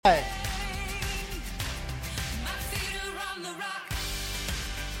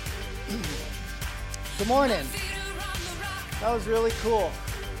Good morning. That was really cool.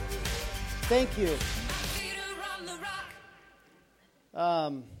 Thank you.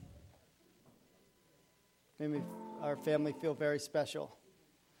 Made me, our family feel very special.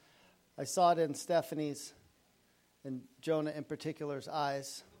 I saw it in Stephanie's and Jonah in particular's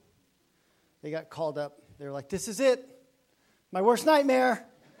eyes. They got called up. They were like, "This is it. My worst nightmare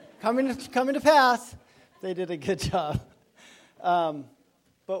coming to pass." They did a good job.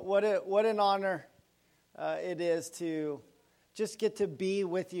 But what an honor it is to just get to be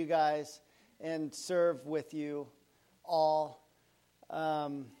with you guys and serve with you all.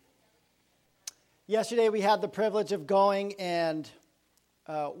 Yesterday we had the privilege of going and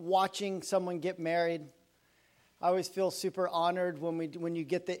watching someone get married. I always feel super honored when you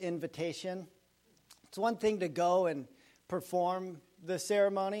get the invitation. It's one thing to go and perform the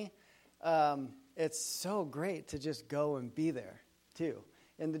ceremony. It's so great to just go and be there too,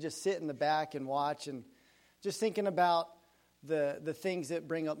 and to just sit in the back and watch, and just thinking about the things that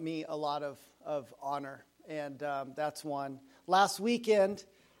bring up me a lot of honor, and that's one. Last weekend,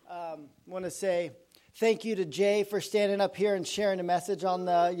 I want to say thank you to Jay for standing up here and sharing a message on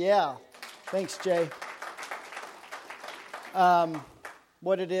thanks, Jay.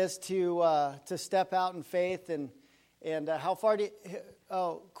 What it is to step out in faith, and how far do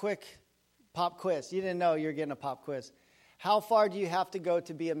you, quick pop quiz. You didn't know you were getting a pop quiz. How far do you have to go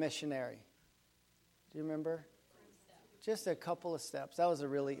to be a missionary? Do you remember? Just a couple of steps. That was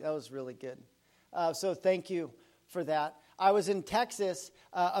really good. So thank you for that. I was in Texas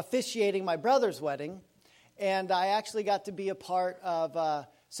officiating my brother's wedding, and I actually got to be a part of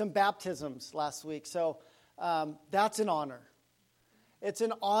some baptisms last week. So that's an honor. It's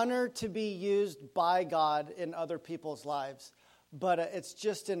an honor to be used by God in other people's lives, but it's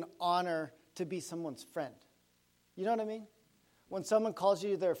just an honor to be someone's friend. You know what I mean? When someone calls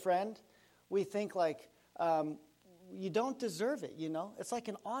you their friend, we think like, you don't deserve it, you know? It's like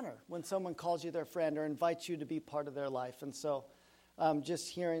an honor when someone calls you their friend or invites you to be part of their life. And so just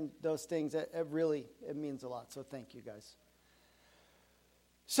hearing those things, it means a lot. So thank you, guys.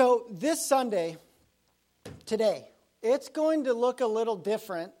 So this Sunday, today, it's going to look a little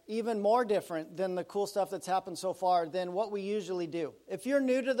different, even more different than the cool stuff that's happened so far than what we usually do. If you're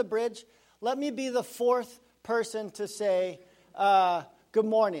new to the Bridge, let me be the fourth person to say good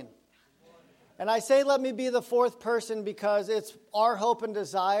morning. And I say let me be the fourth person because it's our hope and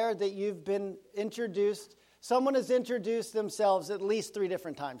desire that you've been introduced. Someone has introduced themselves at least 3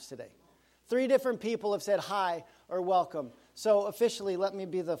 different times today. 3 different people have said hi or welcome. So officially, let me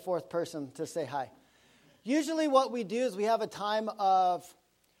be the fourth person to say hi. Usually what we do is we have a time of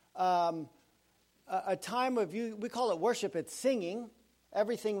we call it worship. It's singing.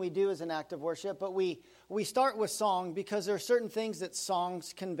 Everything we do is an act of worship, but we start with song because there are certain things that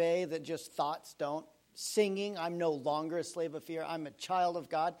songs convey that just thoughts don't. Singing, I'm no longer a slave of fear. I'm a child of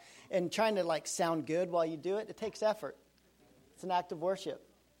God. And trying to sound good while you do it, it takes effort. It's an act of worship.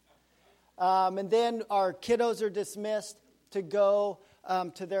 And then our kiddos are dismissed to go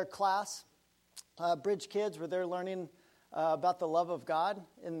to their class, Bridge Kids, where they're learning about the love of God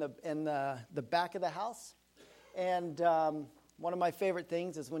in the back of the house. And one of my favorite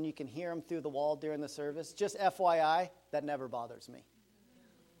things is when you can hear them through the wall during the service. Just FYI, that never bothers me.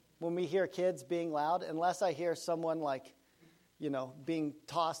 When we hear kids being loud, unless I hear someone being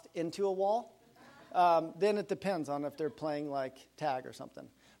tossed into a wall, then it depends on if they're playing tag or something.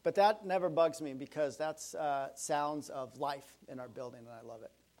 But that never bugs me because that's sounds of life in our building, and I love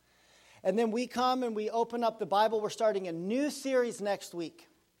it. And then we come and we open up the Bible. We're starting a new series next week.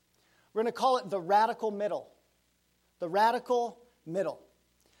 We're going to call it The Radical Middle. The radical middle.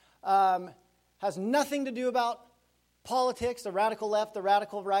 Has nothing to do about politics, the radical left, the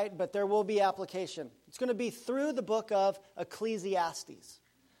radical right, but there will be application. It's going to be through the book of Ecclesiastes.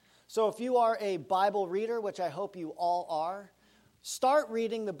 So if you are a Bible reader, which I hope you all are, start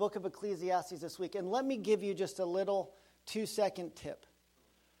reading the book of Ecclesiastes this week. And let me give you just a little 2-second tip.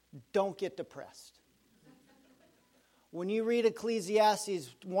 Don't get depressed. When you read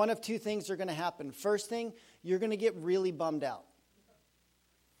Ecclesiastes, one of 2 things are going to happen. First thing, you're going to get really bummed out.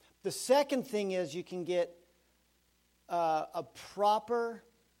 The second thing is you can get a proper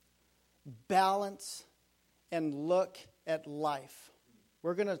balance and look at life.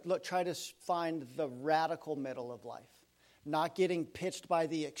 We're going to try to find the radical middle of life. Not getting pitched by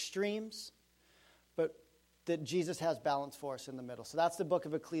the extremes, but that Jesus has balance for us in the middle. So that's the book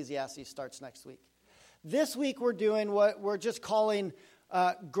of Ecclesiastes, starts next week. This week we're doing what we're just calling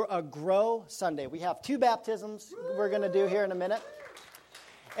a Grow Sunday. We have 2 baptisms we're going to do here in a minute.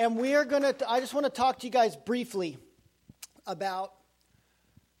 And I just want to talk to you guys briefly about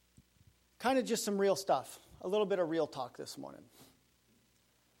kind of just some real stuff, a little bit of real talk this morning.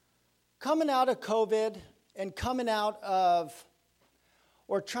 Coming out of COVID and coming out of,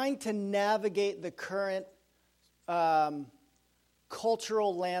 or trying to navigate the current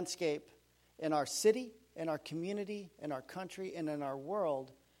cultural landscape in our city, in our community, in our country, and in our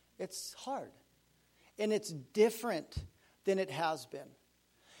world, it's hard. And it's different than it has been.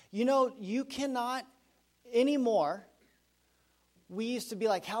 You know, you cannot anymore. We used to be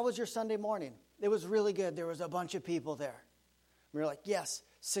like, how was your Sunday morning? It was really good. There was a bunch of people there. We were like, yes,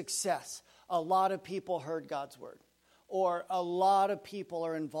 success. A lot of people heard God's word. Or a lot of people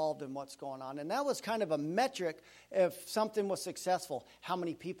are involved in what's going on. And that was kind of a metric if something was successful, how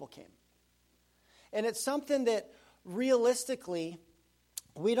many people came. And it's something that realistically,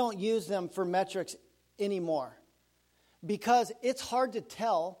 we don't use them for metrics anymore. Because it's hard to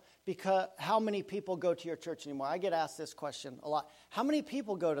tell because how many people go to your church anymore. I get asked this question a lot. How many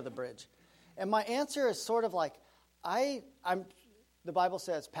people go to the Bridge? And my answer is sort of like, the Bible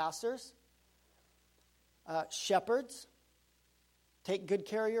says pastors, shepherds, take good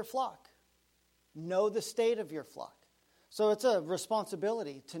care of your flock. Know the state of your flock. So it's a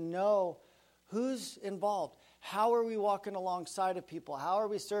responsibility to know who's involved. How are we walking alongside of people? How are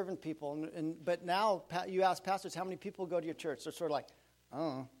we serving people? But now you ask pastors, how many people go to your church? They're sort of like, I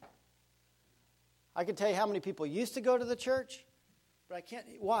don't know. I can tell you how many people used to go to the church, but I can't.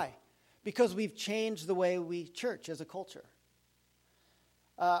 Why? Because we've changed the way we church as a culture.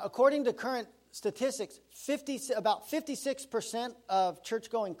 According to current statistics, about 56% of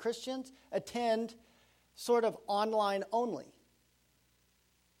church-going Christians attend sort of online only.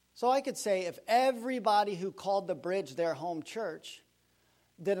 So I could say if everybody who called the Bridge their home church,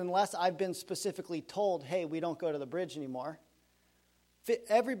 that unless I've been specifically told, hey, we don't go to the Bridge anymore,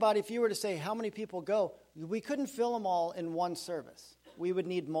 everybody, if you were to say how many people go, we couldn't fill them all in one service. We would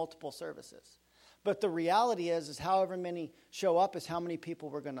need multiple services. But the reality is however many show up is how many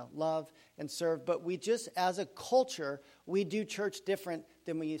people we're going to love and serve. But we just, as a culture, we do church different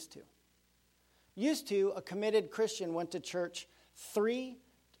than we used to. Used to, a committed Christian went to church 3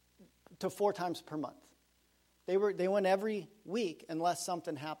 to 4 times per month. They went every week unless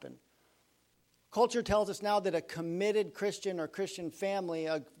something happened. Culture tells us now that a committed Christian or Christian family,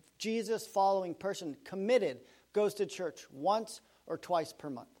 a Jesus-following person, committed, goes to church once or twice per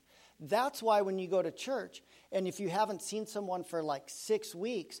month. That's why when you go to church, and if you haven't seen someone for like 6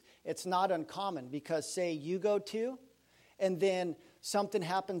 weeks, it's not uncommon because say you go to, and then something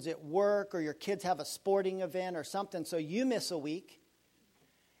happens at work or your kids have a sporting event or something, so you miss a week,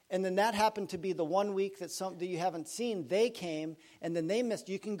 and then that happened to be the 1 week that you haven't seen, they came, and then they missed.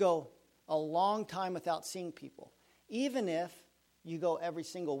 You can go a long time without seeing people. Even if you go every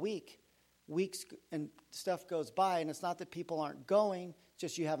single week, weeks and stuff goes by, and it's not that people aren't going,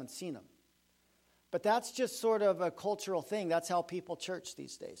 just you haven't seen them. But that's just sort of a cultural thing. That's how people church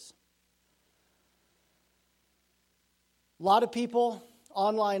these days. A lot of people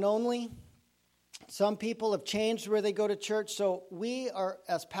online only. Some people have changed where they go to church. So we are,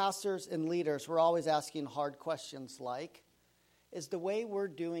 as pastors and leaders, we're always asking hard questions like, is the way we're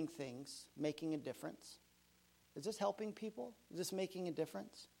doing things making a difference? Is this helping people? Is this making a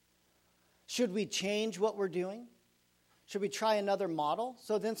difference? Should we change what we're doing? Should we try another model?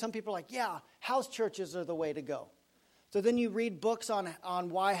 So then some people are like, yeah, house churches are the way to go. So then you read books on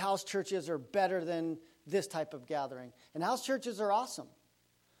why house churches are better than this type of gathering. And house churches are awesome.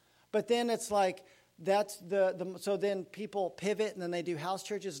 But then it's like, so then people pivot and then they do house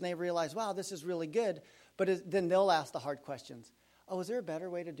churches and they realize, wow, this is really good. But then they'll ask the hard questions. Oh, is there a better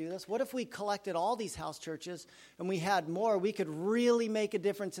way to do this? What if we collected all these house churches and we had more? We could really make a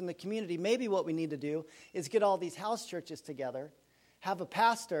difference in the community. Maybe what we need to do is get all these house churches together, have a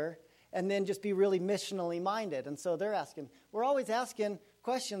pastor, and then just be really missionally minded. And so we're always asking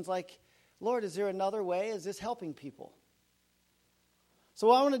questions like, Lord, is there another way? Is this helping people? So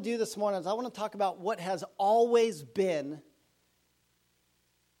what I want to do this morning is I want to talk about what has always been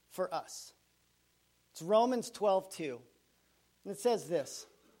for us. It's Romans 12:2. And it says this.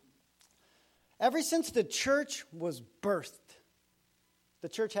 Ever since the church was birthed, the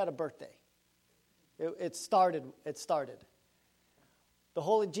church had a birthday. It started.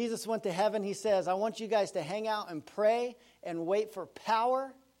 Jesus went to heaven. He says, I want you guys to hang out and pray and wait for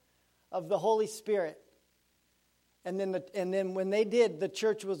power of the Holy Spirit. And then when they did, the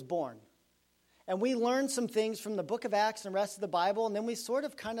church was born. And we learned some things from the book of Acts and the rest of the Bible. And then we sort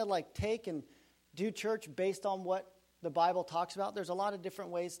of kind of like take and do church based on what the Bible talks about. There's a lot of different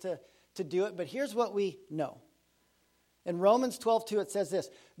ways to do it. But here's what we know. In Romans 12:2, it says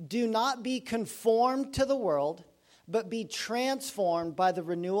this. Do not be conformed to the world, but be transformed by the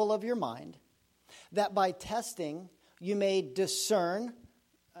renewal of your mind, that by testing you may discern,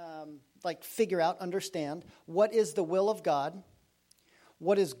 figure out, understand, what is the will of God,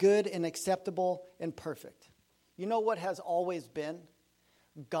 what is good and acceptable and perfect. You know what has always been?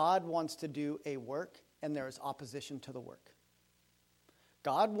 God wants to do a work, and there is opposition to the work.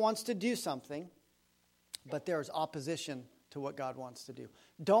 God wants to do something, but there is opposition to what God wants to do.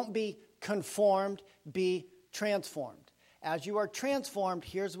 Don't be conformed, be transformed. As you are transformed,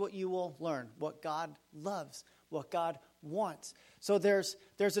 here's what you will learn: what God loves, what God wants. So there's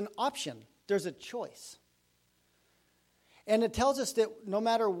an option, there's a choice. And it tells us that no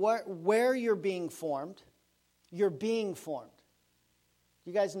matter where you're being formed, you're being formed.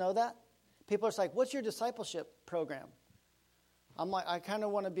 You guys know that? People are like, what's your discipleship program? I'm like, I kind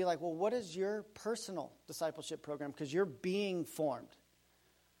of want to be like, well, what is your personal discipleship program? Because you're being formed.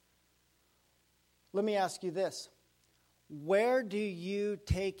 Let me ask you this. Where do you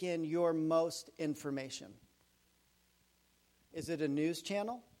take in your most information? Is it a news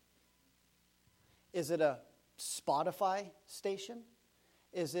channel? Is it a Spotify station?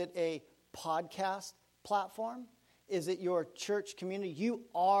 Is it a podcast platform? Is it your church community? You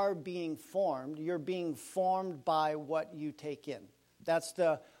are being formed. You're being formed by what you take in. That's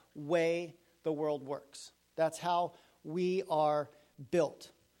the way the world works. That's how we are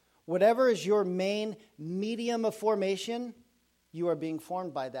built. Whatever is your main medium of formation, you are being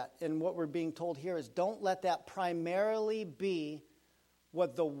formed by that. And what we're being told here is don't let that primarily be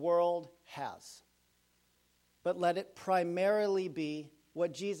what the world has, but let it primarily be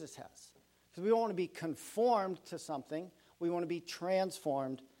what Jesus has. Because we don't want to be conformed to something. We want to be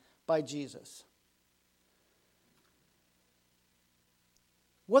transformed by Jesus.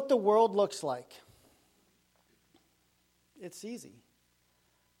 What the world looks like. It's easy.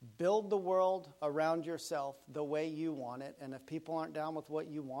 Build the world around yourself the way you want it. And if people aren't down with what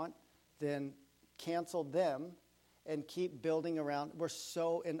you want, then cancel them and keep building around.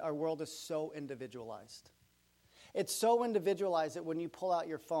 Our world is so individualized. It's so individualized that when you pull out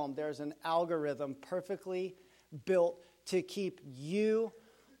your phone, there's an algorithm perfectly built to keep you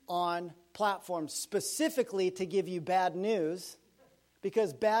on platforms, specifically to give you bad news,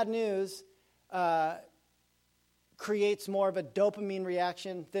 because bad news creates more of a dopamine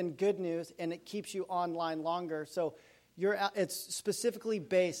reaction than good news, and it keeps you online longer. So it's specifically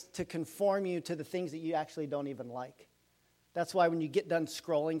based to conform you to the things that you actually don't even like. That's why when you get done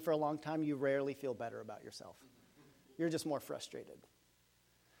scrolling for a long time, you rarely feel better about yourself. You're just more frustrated.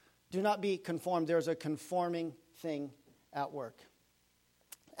 Do not be conformed. There's a conforming thing at work.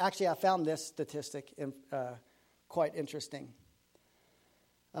 Actually, I found this statistic quite interesting.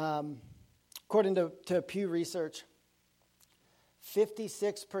 According to Pew Research,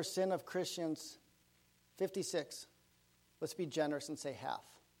 56% of Christians, 56, let's be generous and say half.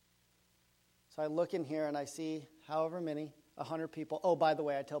 So I look in here and I see however many, 100 people. Oh, by the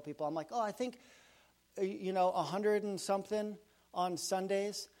way, I tell people, I'm like, I think 100 and something on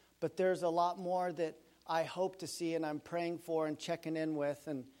Sundays, but there's a lot more that I hope to see and I'm praying for and checking in with.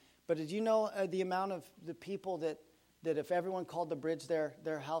 But did you know the amount of the people that if everyone called the Bridge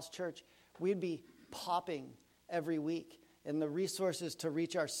their house church, we'd be popping every week, and the resources to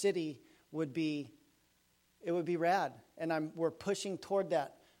reach our city would be rad. And we're pushing toward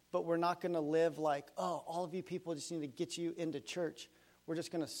that, but we're not going to live like, all of you people just need to get you into church. We're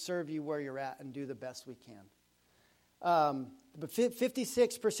just going to serve you where you're at and do the best we can. But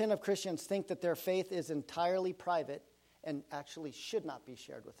 56% of Christians think that their faith is entirely private and actually should not be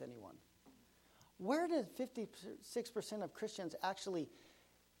shared with anyone. Where did 56% of Christians actually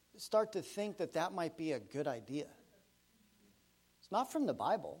start to think that might be a good idea? It's not from the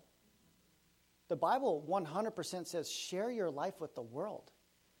Bible. The Bible 100% says share your life with the world.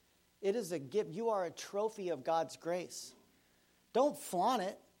 It is a gift. You are a trophy of God's grace. Don't flaunt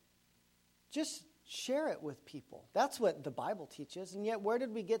it. Just share it with people. That's what the Bible teaches. And yet, where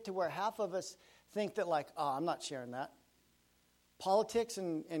did we get to where half of us think that I'm not sharing that? Politics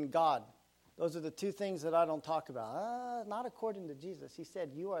and God. Those are the two things that I don't talk about. Not according to Jesus. He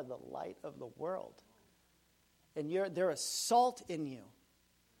said, you are the light of the world. And there is salt in you.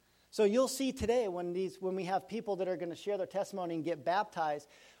 So you'll see today when we have people that are going to share their testimony and get baptized,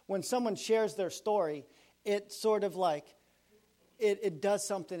 when someone shares their story, it sort of like, it does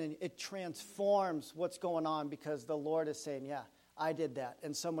something and it transforms what's going on because the Lord is saying, yeah, I did that.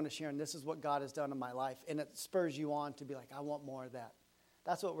 And someone is sharing, this is what God has done in my life. And it spurs you on to be like, I want more of that.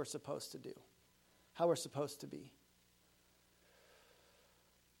 That's what we're supposed to do, how we're supposed to be.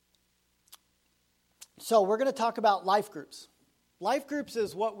 So we're going to talk about life groups. Life groups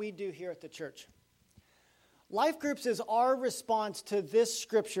is what we do here at the church. Life groups is our response to this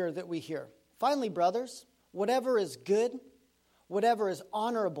scripture that we hear. Finally, brothers, whatever is good, whatever is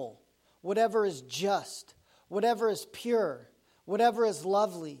honorable, whatever is just, whatever is pure, whatever is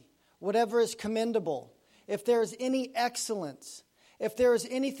lovely, whatever is commendable, if there is any excellence, if there is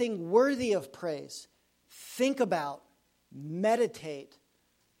anything worthy of praise, think about, meditate,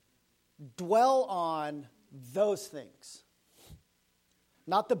 dwell on those things.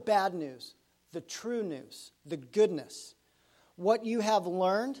 Not the bad news, the true news, the goodness. What you have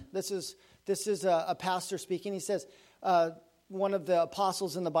learned, this is a pastor speaking. He says, one of the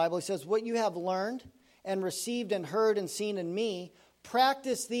apostles in the Bible, he says, what you have learned and received and heard and seen in me,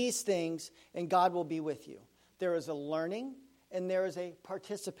 practice these things and God will be with you. There is a learning and there is a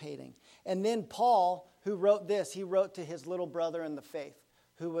participating. And then Paul, who wrote this, he wrote to his little brother in the faith,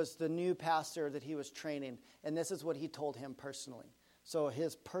 who was the new pastor that he was training. And this is what he told him personally. So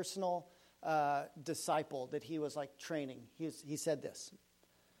his personal disciple that he was like training, he said this.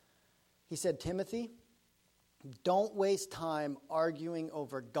 He said, Timothy, don't waste time arguing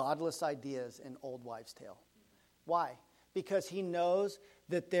over godless ideas and old wives' tale. Why? Because he knows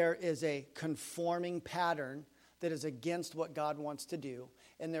that there is a conforming pattern that is against what God wants to do,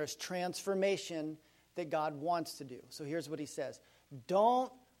 and there's transformation that God wants to do. So here's what he says.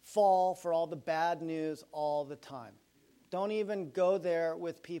 Don't fall for all the bad news all the time. Don't even go there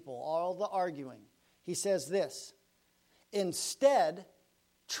with people, all the arguing. He says this, instead,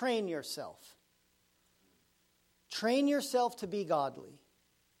 train yourself. Train yourself to be godly.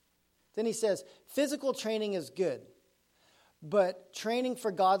 Then he says, physical training is good, but training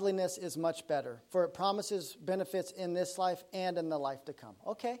for godliness is much better, for it promises benefits in this life and in the life to come.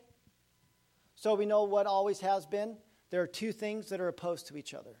 Okay. So we know what always has been. There are two things that are opposed to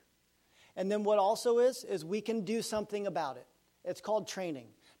each other. And then what also is we can do something about it. It's called training.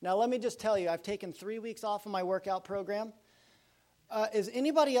 Now let me just tell you, I've taken 3 weeks off of my workout program. Is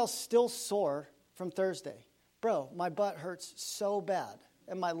anybody else still sore from Thursday? Bro, my butt hurts so bad,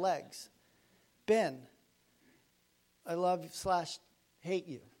 and my legs. Ben, I love / hate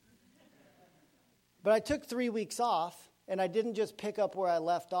you. But I took 3 weeks off, and I didn't just pick up where I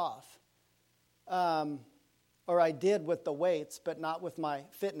left off. Or I did with the weights, but not with my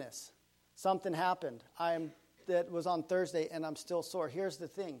fitness. Something happened. That was on Thursday, and I'm still sore. Here's the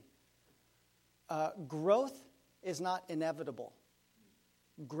thing. Growth is not inevitable.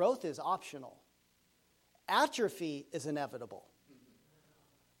 Growth is optional. Atrophy is inevitable.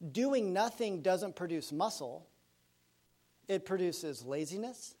 Doing nothing doesn't produce muscle. It produces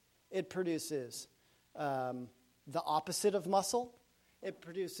laziness. It produces the opposite of muscle. It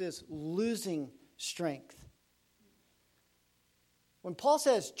produces losing strength. When Paul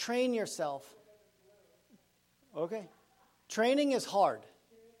says train yourself, okay, training is hard.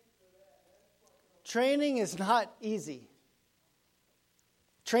 Training is not easy.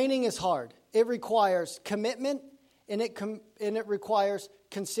 Training is hard. It requires commitment and it requires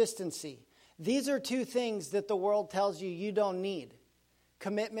consistency. These are two things that the world tells you don't need.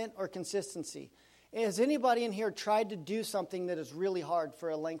 Commitment or consistency. Has anybody in here tried to do something that is really hard for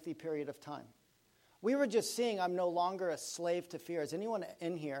a lengthy period of time? We were just seeing I'm no longer a slave to fear. Has anyone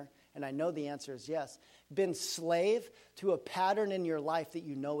in here, and I know the answer is yes, been slave to a pattern in your life that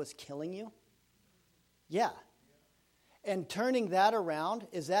you know is killing you? Yeah. And turning that around,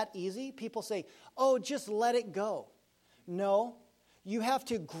 is that easy? People say, oh, just let it go. No, you have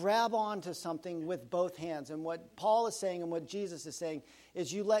to grab onto something with both hands. And what Paul is saying and what Jesus is saying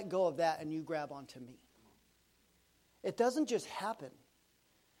is you let go of that and you grab onto me. It doesn't just happen.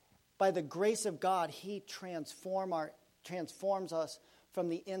 By the grace of God, he transforms us from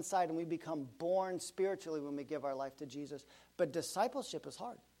the inside, and we become born spiritually when we give our life to Jesus. But discipleship is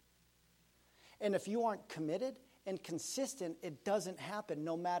hard. And if you aren't committed and consistent, it doesn't happen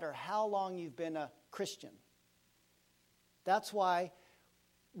no matter how long you've been a Christian. That's why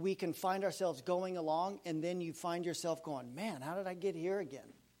we can find ourselves going along, and then you find yourself going, man, how did I get here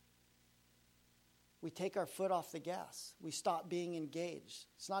again? We take our foot off the gas. We stop being engaged.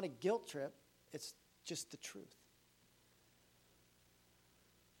 It's not a guilt trip. It's just the truth.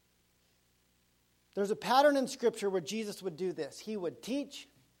 There's a pattern in Scripture where Jesus would do this. He would teach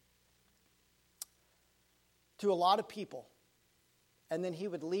to a lot of people, and then he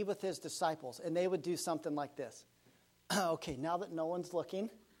would leave with his disciples, and they would do something like this. Okay, now that no one's looking,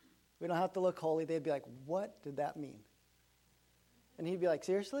 we don't have to look holy. They'd be like, what did that mean? And he'd be like,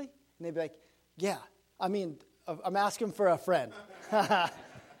 seriously? And they'd be like, yeah, I'm asking for a friend.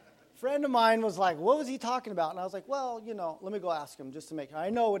 Friend of mine was like, what was he talking about? And I was like, well, let me go ask him just to make sure.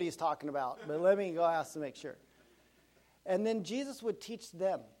 I know what he's talking about, but let me go ask to make sure. And then Jesus would teach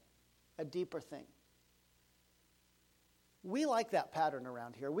them a deeper thing. We like that pattern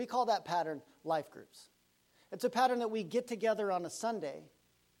around here. We call that pattern life groups. It's a pattern that we get together on a Sunday,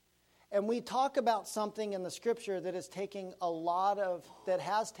 and we talk about something in the Scripture that has taken a lot of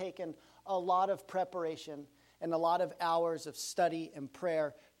preparation and a lot of hours of study and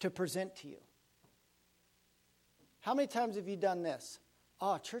prayer to present to you. How many times have you done this?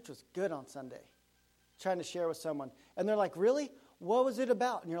 Oh, church was good on Sunday. Trying to share with someone. And they're like, really? What was it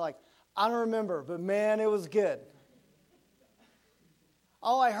about? And you're like, I don't remember, but man, it was good.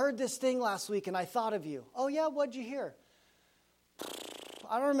 Oh, I heard this thing last week and I thought of you. Oh, yeah, what'd you hear?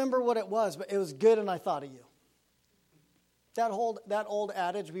 I don't remember what it was, but it was good and I thought of you. That old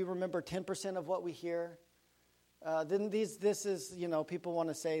adage, we remember 10% of what we hear. This is, people want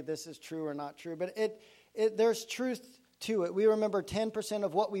to say this is true or not true, but there's truth to it. We remember 10%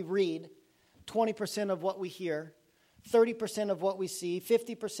 of what we read, 20% of what we hear, 30% of what we see,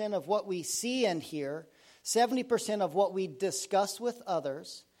 50% of what we see and hear, 70% of what we discuss with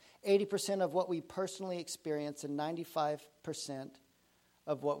others, 80% of what we personally experience, and 95%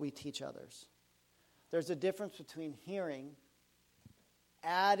 of what we teach others. There's a difference between hearing,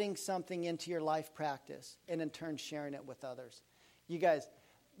 adding something into your life practice, and in turn sharing it with others. You guys,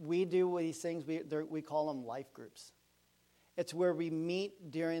 we do these things, we call them life groups. It's where we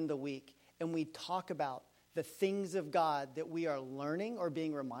meet during the week and we talk about the things of God that we are learning or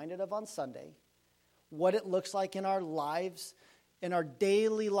being reminded of on Sunday, what it looks like in our lives, in our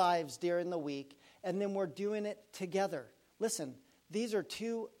daily lives during the week, and then we're doing it together. Listen, these are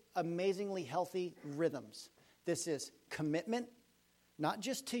two amazingly healthy rhythms. This is commitment, not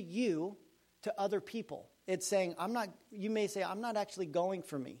just to you, to other people. It's saying, you may say, I'm not actually going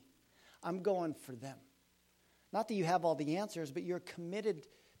for me. I'm going for them. Not that you have all the answers, but you're committed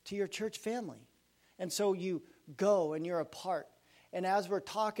to your church family. And so you go and you're a part. And as we're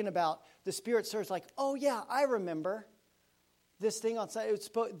talking about, the Spirit starts like, oh yeah, I remember this thing on Sunday.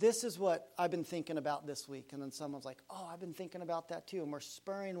 This is what I've been thinking about this week. And then someone's like, oh, I've been thinking about that too. And we're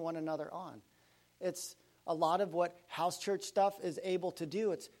spurring one another on. It's a lot of what house church stuff is able to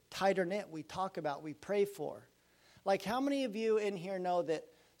do. It's tighter knit. We talk about, we pray for. Like, how many of you in here know that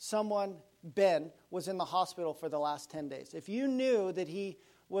someone, Ben, was in the hospital for the last 10 days? If you knew that he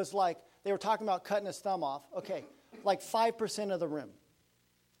was like, they were talking about cutting his thumb off, okay, like 5% of the room.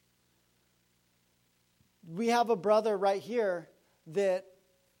 We have a brother right here that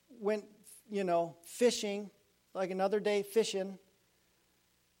went, fishing, like another day fishing.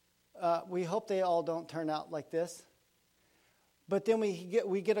 We hope they all don't turn out like this. But then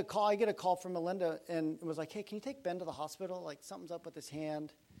we get a call. I get a call from Melinda, and it was like, hey, can you take Ben to the hospital? Like, something's up with his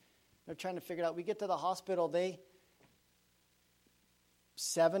hand. They're trying to figure it out. We get to the hospital.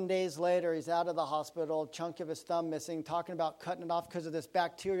 7 days later, he's out of the hospital, chunk of his thumb missing, talking about cutting it off because of this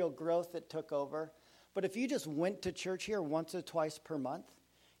bacterial growth that took over. But if you just went to church here once or twice per month,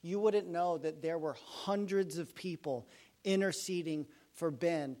 you wouldn't know that there were hundreds of people interceding for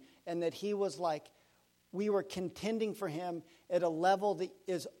Ben, and that he was like, we were contending for him at a level that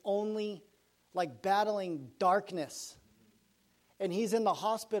is only like battling darkness. And he's in the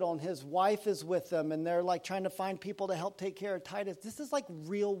hospital, and his wife is with him, and they're like trying to find people to help take care of Titus. This is like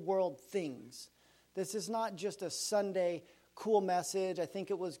real world things. This is not just a Sunday cool message. I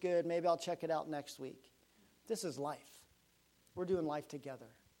think it was good. Maybe I'll check it out next week. This is life. We're doing life together.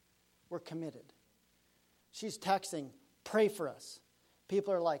 We're committed. She's texting, pray for us.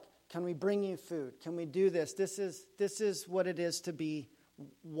 People are like, can we bring you food? Can we do this? This is what it is to be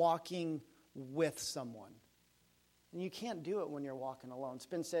walking with someone. And you can't do it when you're walking alone. It's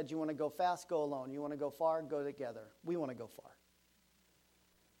been said, you want to go fast, go alone. You want to go far, go together. We want to go far.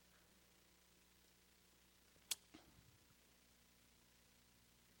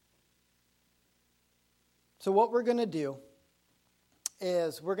 So what we're going to do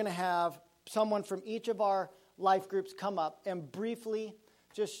is we're going to have someone from each of our life groups come up and briefly,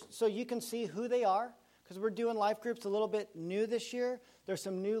 just so you can see who they are, because we're doing life groups a little bit new this year. There's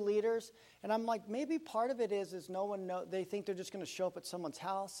some new leaders. And I'm like, maybe part of it is no one know. They think they're just going to show up at someone's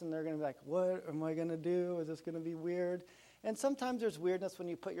house and they're going to be like, what am I going to do? Is this going to be weird? And sometimes there's weirdness when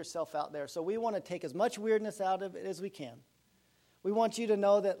you put yourself out there. So we want to take as much weirdness out of it as we can. We want you to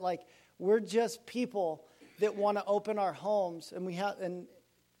know that, like, we're just people that want to open our homes, and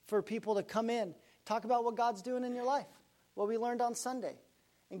for people to come in, talk about what God's doing in your life, what we learned on Sunday,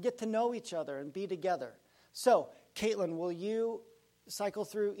 and get to know each other and be together. So, Caitlin, will you cycle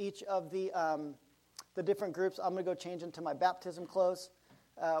through each of the different groups? I'm going to go change into my baptism clothes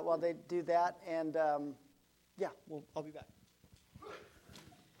while they do that, and I'll be back.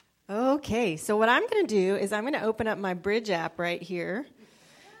 Okay, so what I'm going to do is I'm going to open up my Bridge app right here.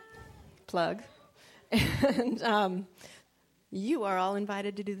 Plug. And You are all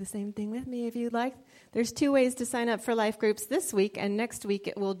invited to do the same thing with me if you'd like. There's 2 ways to sign up for life groups this week, and next week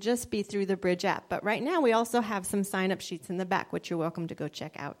it will just be through the Bridge app. But right now we also have some sign-up sheets in the back, which you're welcome to go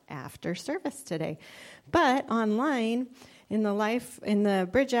check out after service today. But online, in the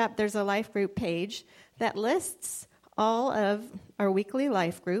Bridge app, there's a life group page that lists all of our weekly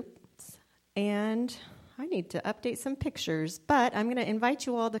life groups, and I need to update some pictures, but I'm going to invite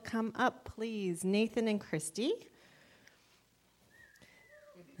you all to come up, please. Nathan and Christy.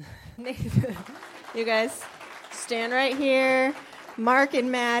 Nathan, you guys stand right here. Mark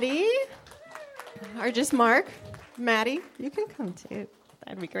and Maddie, or just Mark. Maddie, you can come too.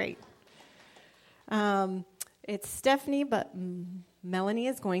 That'd be great. It's Stephanie, but Melanie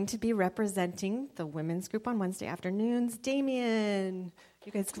is going to be representing the women's group on Wednesday afternoons. Damien,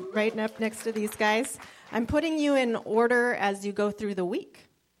 you guys right up next to these guys. I'm putting you in order as you go through the week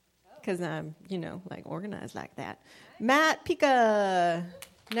because I'm, organized like that. Matt Pika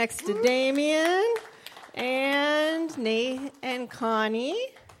next to Damien and Nate and Connie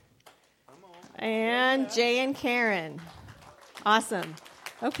and Jay and Karen. Awesome.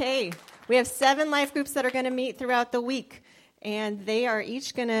 Okay. We have 7 life groups that are going to meet throughout the week, and they are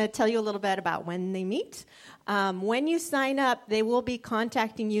each going to tell you a little bit about when they meet. When you sign up, they will be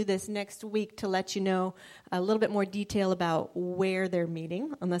contacting you this next week to let you know a little bit more detail about where they're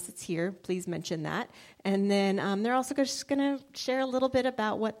meeting. Unless it's here, please mention that. And then they're also just going to share a little bit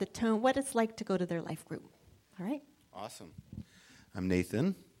about what it's like to go to their life group. All right? Awesome. I'm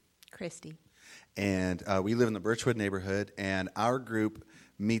Nathan. Christy. And we live in the Birchwood neighborhood, and our group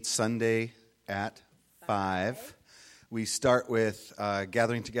meets Sunday at 5. We start with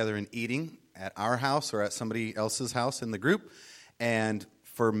gathering together and eating at our house or at somebody else's house in the group. And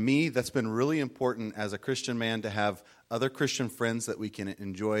for me, that's been really important as a Christian man to have other Christian friends that we can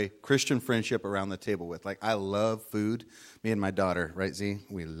enjoy Christian friendship around the table with. Like, I love food. Me and my daughter, right, Z?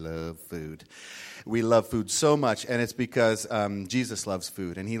 We love food. We love food so much, and it's because Jesus loves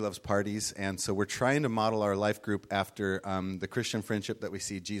food, and he loves parties. And so we're trying to model our life group after the Christian friendship that we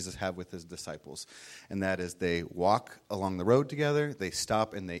see Jesus have with his disciples. And that is they walk along the road together, they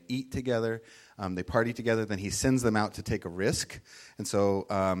stop and they eat together, they party together, then he sends them out to take a risk. And so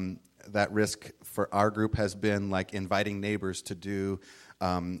that risk for our group has been like inviting neighbors to do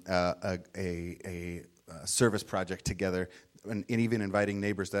a service project together, and even inviting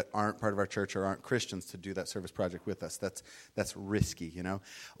neighbors that aren't part of our church or aren't Christians to do that service project with us. That's risky,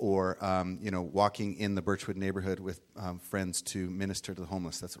 Or walking in the Birchwood neighborhood with friends to minister to the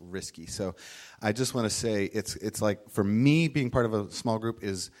homeless. That's risky. So I just want to say it's like, for me, being part of a small group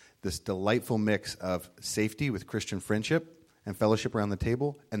is this delightful mix of safety with Christian friendship and fellowship around the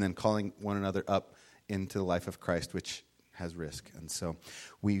table, and then calling one another up into the life of Christ, which has risk. And so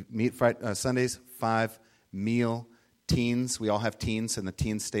we meet Sundays, 5, meal, teens. We all have teens, and the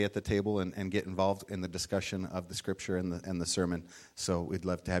teens stay at the table and get involved in the discussion of the scripture and the sermon. So we'd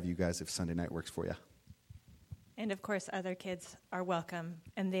love to have you guys if Sunday night works for you. And of course, other kids are welcome,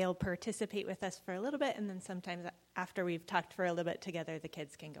 and they'll participate with us for a little bit, and then sometimes after we've talked for a little bit together, the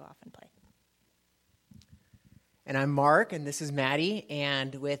kids can go off and play. And I'm Mark, and this is Maddie,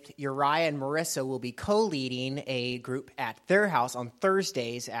 and with Uriah and Marissa, we'll be co-leading a group at their house on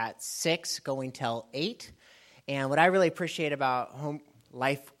Thursdays at 6, going till 8. And what I really appreciate about home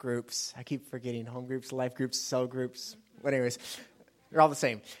life groups, I keep forgetting home groups, life groups, cell groups, but anyways, they're all the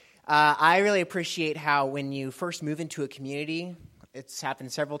same. I really appreciate how when you first move into a community, it's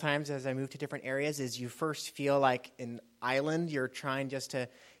happened several times as I move to different areas, is you first feel like an island. You're trying just to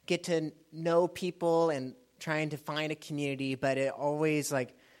get to know people and trying to find a community, but it always,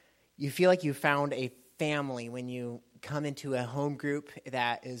 like, you feel like you found a family when you come into a home group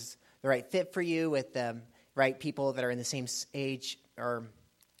that is the right fit for you, with the right people that are in the same age or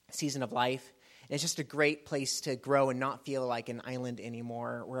season of life. And it's just a great place to grow and not feel like an island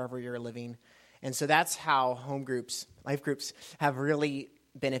anymore wherever you're living. And so that's how home groups, life groups, have really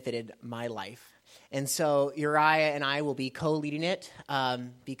benefited my life. And so Uriah and I will be co-leading it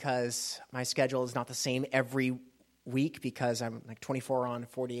because my schedule is not the same every week because I'm like 24 on,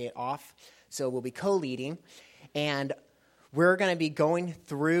 48 off. So we'll be co-leading. And we're going to be going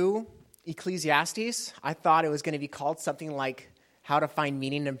through Ecclesiastes. I thought it was going to be called something like How to Find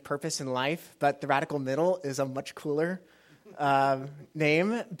Meaning and Purpose in Life, but the Radical Middle is a much cooler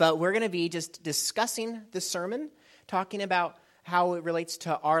name. But we're going to be just discussing the sermon, talking about how it relates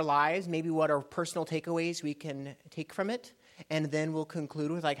to our lives, maybe what are personal takeaways we can take from it, and then we'll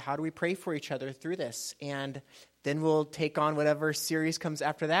conclude with, like, how do we pray for each other through this? And then we'll take on whatever series comes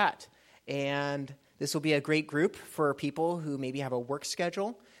after that. And this will be a great group for people who maybe have a work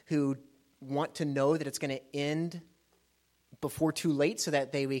schedule, who want to know that it's going to end before too late so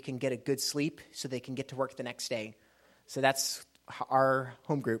that we can get a good sleep so they can get to work the next day. So that's our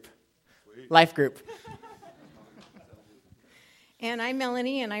home group, life group. And I'm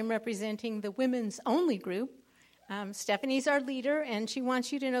Melanie, and I'm representing the women's only group. Stephanie's our leader, and she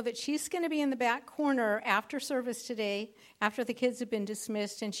wants you to know that she's going to be in the back corner after service today, after the kids have been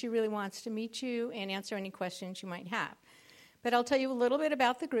dismissed, and she really wants to meet you and answer any questions you might have. But I'll tell you a little bit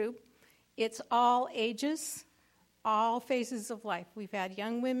about the group. It's all ages, all phases of life. We've had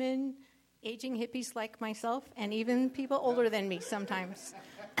young women, aging hippies like myself, and even people older than me sometimes.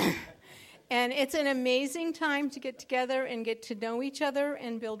 And it's an amazing time to get together and get to know each other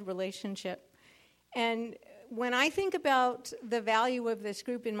and build relationship. And when I think about the value of this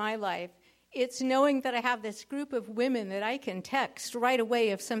group in my life, it's knowing that I have this group of women that I can text right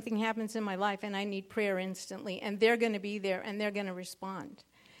away if something happens in my life and I need prayer instantly, and they're going to be there and they're going to respond.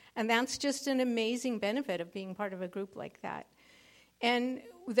 And that's just an amazing benefit of being part of a group like that. And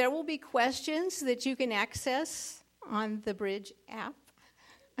there will be questions that you can access on the Bridge app.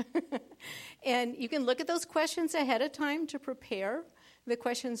 And you can look at those questions ahead of time to prepare. The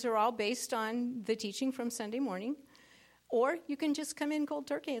questions are all based on the teaching from Sunday morning. Or you can just come in cold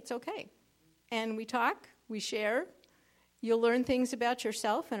turkey. It's okay. And we talk, we share. You'll learn things about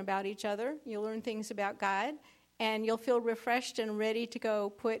yourself and about each other. You'll learn things about God. And you'll feel refreshed and ready to go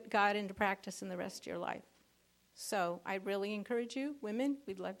put God into practice in the rest of your life. So I really encourage you, women,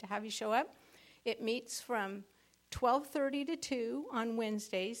 we'd love to have you show up. It meets from 12:30 to 2 on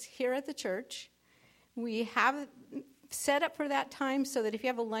Wednesdays here at the church. We have set up for that time so that if you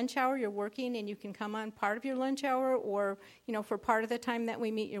have a lunch hour, you're working and you can come on part of your lunch hour, or, for part of the time that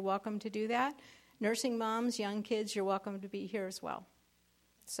we meet, you're welcome to do that. Nursing moms, young kids, you're welcome to be here as well.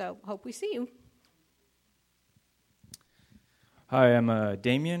 So hope we see you. Hi, I'm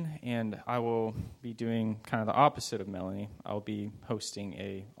Damien, and I will be doing kind of the opposite of Melanie. I'll be hosting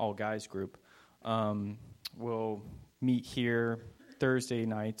a all-guys group. We'll meet here Thursday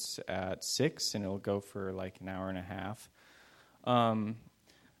nights at 6, and it'll go for like an hour and a half. What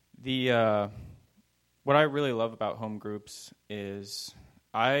I really love about home groups is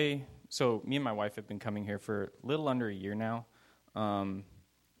so me and my wife have been coming here for a little under a year now,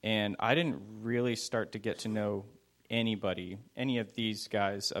 and I didn't really start to get to know any of these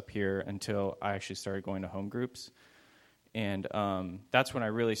guys up here until I actually started going to home groups. And that's when I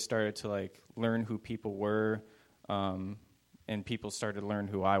really started to learn who people were, and people started to learn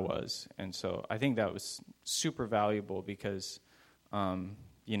who I was. And so I think that was super valuable because, I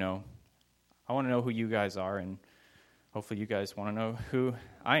want to know who you guys are, and hopefully you guys want to know who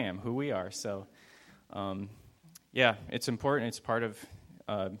I am, who we are. So, it's important. It's part of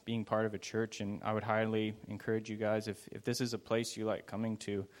being part of a church, and I would highly encourage you guys, if this is a place you like coming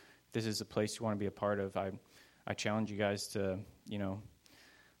to, if this is a place you want to be a part of, I challenge you guys to,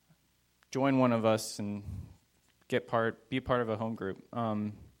 join one of us and be a part of a home group.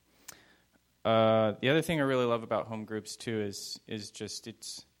 The other thing I really love about home groups too is just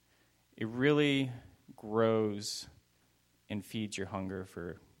it really grows and feeds your hunger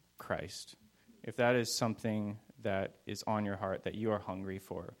for Christ. If that is something that is on your heart that you are hungry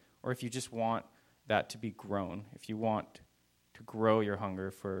for, or if you just want that to be grown, if you want to grow your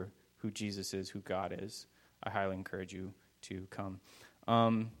hunger for who Jesus is, who God is, I highly encourage you to come.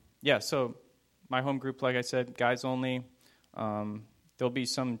 So my home group, like I said, guys only. There'll be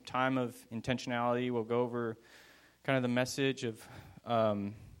some time of intentionality. We'll go over kind of the message of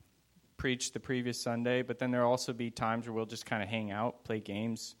preached the previous Sunday, but then there'll also be times where we'll just kind of hang out, play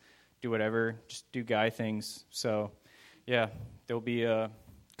games, do whatever, just do guy things. So, there'll be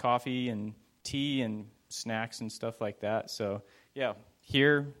coffee and tea and snacks and stuff like that. So,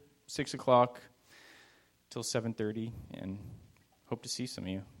 here, 6 o'clock till 7:30, and hope to see some of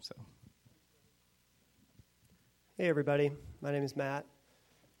you. So, hey everybody, my name is Matt.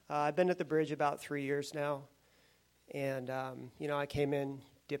 I've been at the Bridge about 3 years now, and I came in,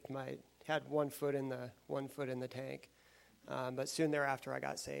 had one foot in the tank, but soon thereafter I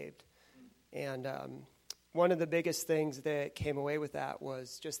got saved. And one of the biggest things that came away with that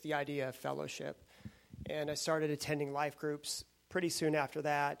was just the idea of fellowship. And I started attending life groups pretty soon after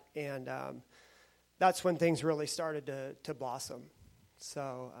that, and that's when things really started to blossom.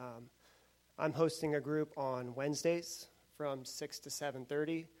 So I'm hosting a group on Wednesdays from 6 to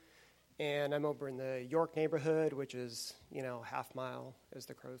 7:30, and I'm over in the York neighborhood, which is, half mile as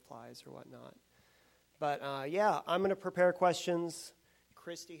the crow flies or whatnot. But, I'm going to prepare questions.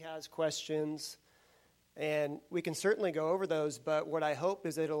 Christy has questions, and we can certainly go over those, but what I hope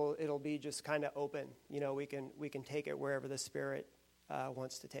is it'll be just kind of open. We can take it wherever the Spirit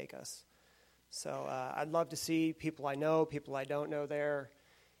wants to take us. So I'd love to see people I know, people I don't know there.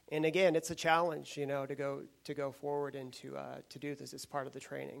 And again, it's a challenge, to go forward and to do this as part of the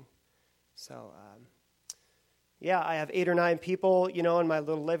training. So, I have 8 or 9 people, in my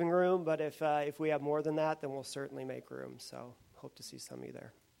little living room. But if we have more than that, then we'll certainly make room. So hope to see some of you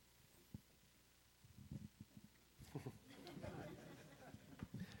there.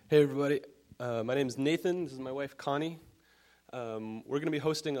 Hey, everybody. My name is Nathan. This is my wife, Connie. We're going to be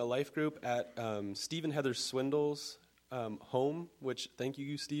hosting a life group at Steve and Heather Swindle's home, which thank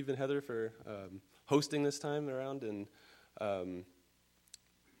you, Steve and Heather, for hosting this time around. And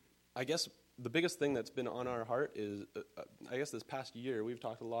I guess the biggest thing that's been on our heart is, this past year, we've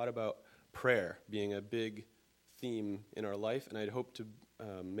talked a lot about prayer being a big theme in our life, and I'd hope to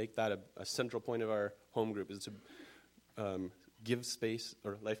make that a central point of our home group, is to give space,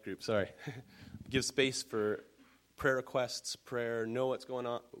 or life group, give space for prayer requests, prayer, know what's going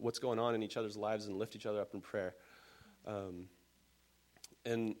on in each other's lives, and lift each other up in prayer.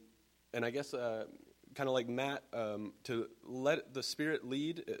 And I guess kind of like Matt, to let the Spirit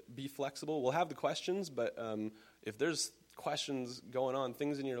lead, be flexible. We'll have the questions, but if there's questions going on,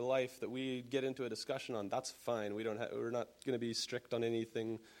 things in your life that we get into a discussion on, that's fine. We're not going to be strict on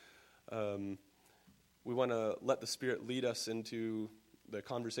anything. We want to let the Spirit lead us into the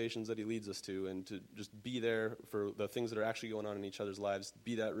conversations that He leads us to, and to just be there for the things that are actually going on in each other's lives,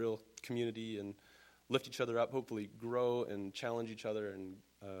 be that real community and lift each other up, hopefully grow and challenge each other,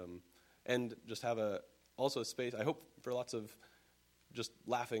 and just have also a space, I hope, for lots of just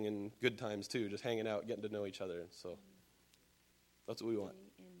laughing and good times too, just hanging out, getting to know each other. So that's what we want.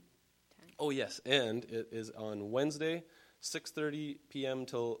 Oh, yes, and it is on Wednesday, 6:30 p.m.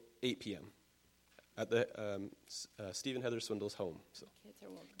 till 8 p.m. at the Steve and Heather Swindle's home. So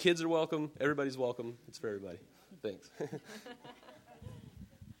kids are welcome. Everybody's welcome. It's for everybody. Thanks.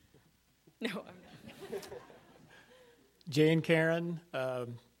 No, I'm not. Jay and Karen,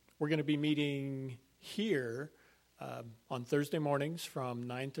 we're going to be meeting here on Thursday mornings from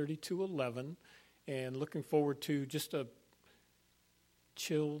 9:30 to 11, and looking forward to just a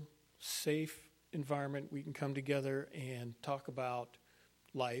chill, safe environment. We can come together and talk about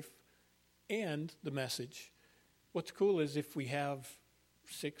life and the message. What's cool is if we have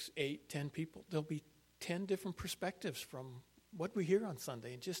 6, 8, 10 people, there'll be 10 different perspectives from what we hear on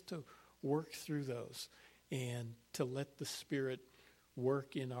Sunday, and just to work through those and to let the Spirit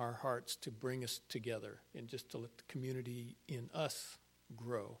work in our hearts to bring us together, and just to let the community in us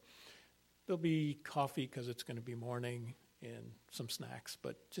grow. There'll be coffee because it's going to be morning, and some snacks,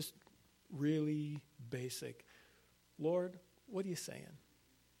 but just really basic. Lord, what are you saying?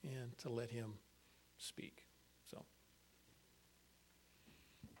 And to let Him speak. So,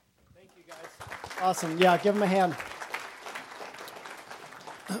 thank you, guys. Awesome. Yeah, give them a hand.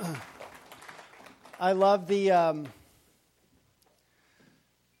 I love the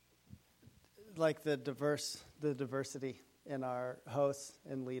the diversity in our hosts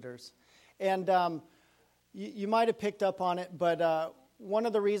and leaders. And you might have picked up on it, but one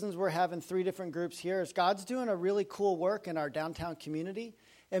of the reasons we're having 3 different groups here is God's doing a really cool work in our downtown community.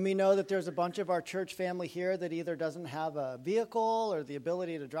 And we know that there's a bunch of our church family here that either doesn't have a vehicle or the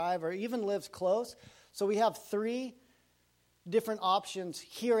ability to drive, or even lives close. So we have 3 different options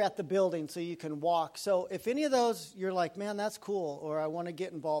here at the building so you can walk. So if any of those you're like, man, that's cool, or I want to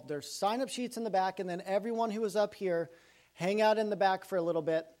get involved, there's sign-up sheets in the back, and then everyone who is up here, hang out in the back for a little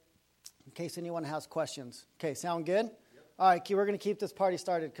bit in case anyone has questions. Okay, sound good? Yep. All right, we're going to keep this party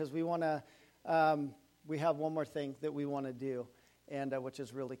started because we want to, we have one more thing that we want to do, and which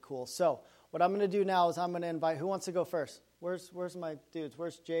is really cool. So what I'm going to do now is I'm going to invite, who wants to go first? Where's my dudes?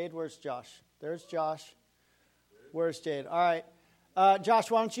 Where's Jade? Where's Josh? There's Josh. Where's Jade? All right.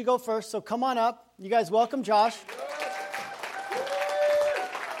 Josh, why don't you go first? So come on up. You guys welcome Josh.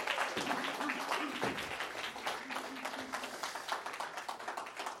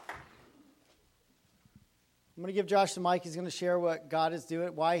 I'm going to give Josh the mic. He's going to share what God is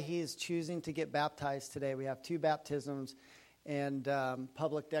doing, why he is choosing to get baptized today. We have 2 baptisms and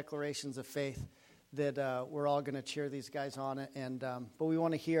public declarations of faith that we're all going to cheer these guys on it. And but we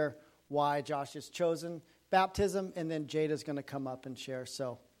want to hear why Josh has chosen baptism, and then Jada's going to come up and share.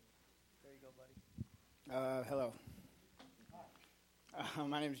 So, there you go, buddy. Hello.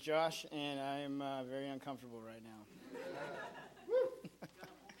 My name is Josh, and I am very uncomfortable right now.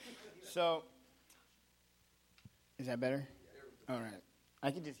 So, is that better? All right.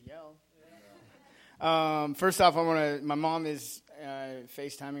 I can just yell. First off, my mom is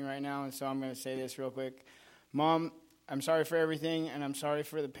FaceTiming right now, and so I'm going to say this real quick. Mom, I'm sorry for everything, and I'm sorry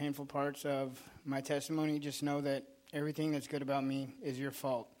for the painful parts of my testimony. Just know that everything that's good about me is your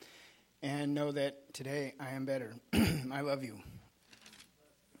fault. and know that today I am better. I love you.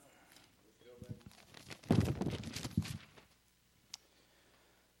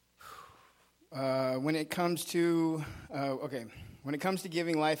 When it comes to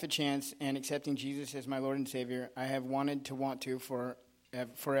giving life a chance and accepting Jesus as my Lord and Savior, I have want to for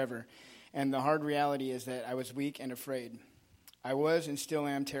forever. And the hard reality is that I was weak and afraid. I was and still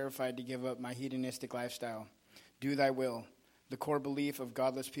am terrified to give up my hedonistic lifestyle. Do thy will, the core belief of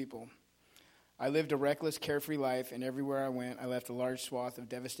godless people. I lived a reckless, carefree life, and everywhere I went, I left a large swath of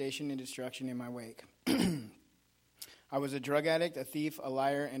devastation and destruction in my wake. I was a drug addict, a thief, a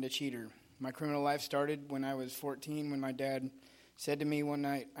liar, and a cheater. My criminal life started when I was 14, when my dad said to me one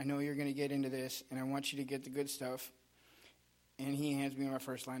night, I know you're going to get into this, and I want you to get the good stuff. And he hands me my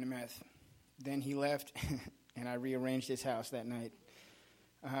first line of meth. Then he left, and I rearranged his house that night.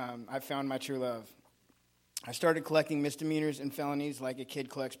 I found my true love. I started collecting misdemeanors and felonies like a kid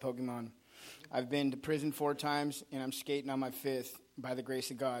collects Pokemon. I've been to prison 4 times, and I'm skating on my 5th by the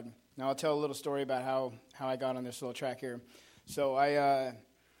grace of God. Now, I'll tell a little story about how I got on this little track here. So I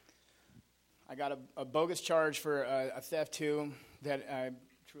got a bogus charge for a theft, too, that I'm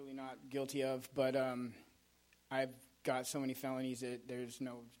truly not guilty of. But I've got so many felonies that there's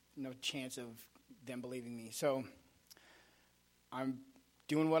no chance of them believing me. So I'm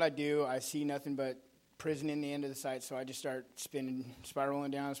doing what I do. I see nothing but prison in the end of the sight, so I just start spiraling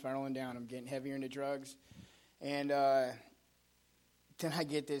down. I'm getting heavier into drugs. And then I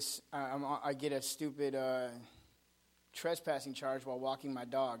get this, I get a stupid trespassing charge while walking my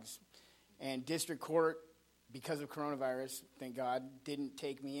dogs. And district court, because of coronavirus, thank God, didn't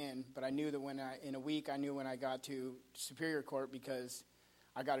take me in. But I knew that in a week, I knew when I got to Superior Court, because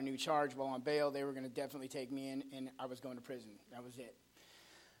I got a new charge while on bail, they were going to definitely take me in, and I was going to prison. That was it.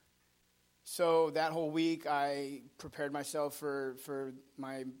 So that whole week, I prepared myself for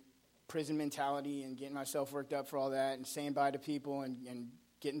my prison mentality and getting myself worked up for all that and saying bye to people and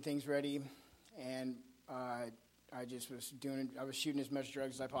getting things ready. And I just was shooting as much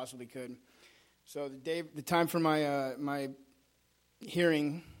drugs as I possibly could. So the time for my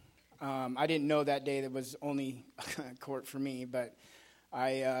hearing, I didn't know that day that was only court for me, but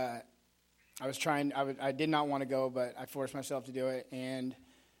I was trying. I did not want to go, but I forced myself to do it, and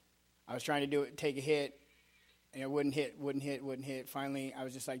I was trying to do it, take a hit, and it wouldn't hit. Finally, I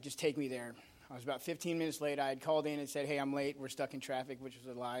was just like, just take me there. I was about 15 minutes late. I had called in and said, hey, I'm late. We're stuck in traffic, which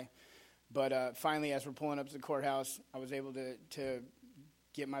was a lie. But finally, as we're pulling up to the courthouse, I was able to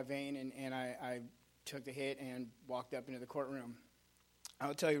get my vein, and I took the hit and walked up into the courtroom.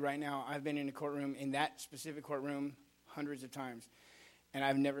 I'll tell you right now, I've been in a courtroom, in that specific courtroom, hundreds of times, and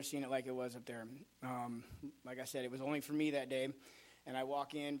I've never seen it like it was up there. Like I said, it was only for me that day. And I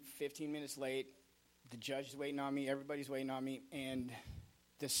walk in 15 minutes late. The judge is waiting on me. Everybody's waiting on me. And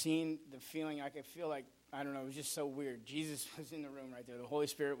the scene, the feeling, I could feel like, I don't know, it was just so weird. Jesus was in the room right there. The Holy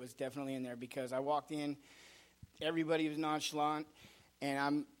Spirit was definitely in there, because I walked in. Everybody was nonchalant. And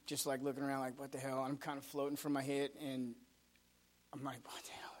I'm just like looking around like, what the hell? I'm kind of floating from my hit. And I'm like, what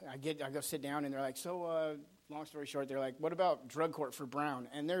the hell? I go sit down, and they're like, so long story short, they're like, what about drug court for Brown?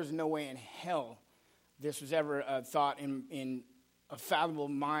 And there's no way in hell this was ever a thought in a fathomable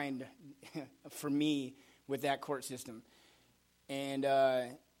mind for me with that court system. And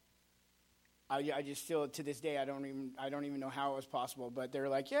I just still, to this day, I don't even know how it was possible. But they're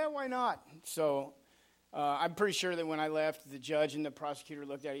like, yeah, why not? So I'm pretty sure that when I left, the judge and the prosecutor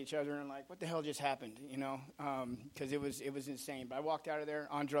looked at each other and like, what the hell just happened? You know, because it was insane. But I walked out of there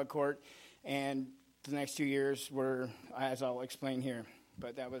on drug court, and the next 2 years were, as I'll explain here.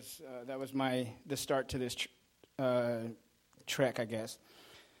 But that was the start to this trek, I guess.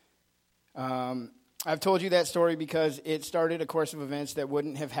 I've told you that story because it started a course of events that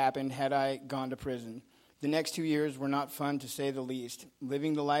wouldn't have happened had I gone to prison. The next 2 years were not fun, to say the least.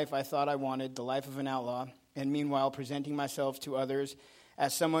 Living the life I thought I wanted, the life of an outlaw, and meanwhile presenting myself to others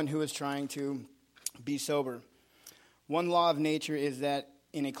as someone who is trying to be sober. One law of nature is that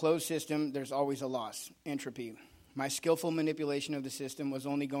in a closed system, there's always a loss, entropy. My skillful manipulation of the system was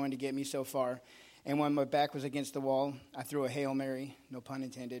only going to get me so far, and when my back was against the wall, I threw a Hail Mary, no pun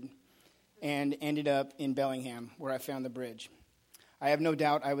intended, and ended up in Bellingham, where I found the bridge. I have no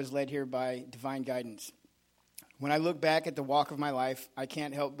doubt I was led here by divine guidance. When I look back at the walk of my life, I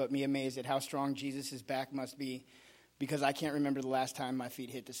can't help but be amazed at how strong Jesus' back must be, because I can't remember the last time my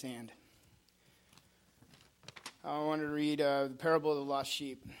feet hit the sand. I want to read the parable of the lost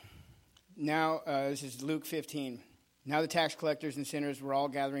sheep. Now, this is Luke 15. Now the tax collectors and sinners were all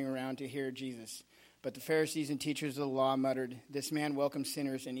gathering around to hear Jesus. But the Pharisees and teachers of the law muttered, "This man welcomes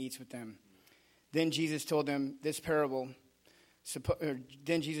sinners and eats with them." Then Jesus told them this parable.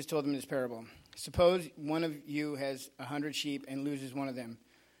 Then Jesus told them this parable. Suppose one of you has 100 sheep and loses one of them.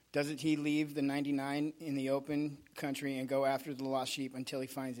 Doesn't he leave the 99 in the open country and go after the lost sheep until he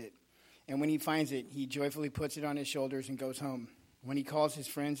finds it? And when he finds it, he joyfully puts it on his shoulders and goes home. When he calls his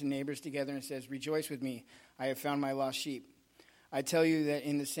friends and neighbors together and says, "Rejoice with me, I have found my lost sheep." I tell you that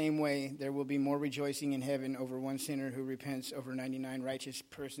in the same way, there will be more rejoicing in heaven over one sinner who repents over 99 righteous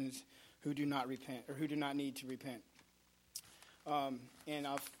persons who do not repent, or who do not need to repent. And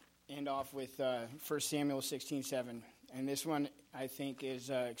I'll end off with 1 Samuel 16:7. And this one, I think, is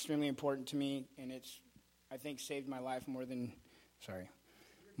extremely important to me, and it's, I think, saved my life more than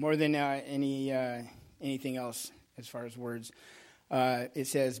anything else as far as words. It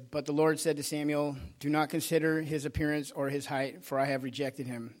says, "But the Lord said to Samuel, do not consider his appearance or his height, for I have rejected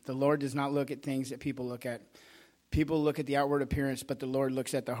him. The Lord does not look at things that people look at. People look at the outward appearance, but the Lord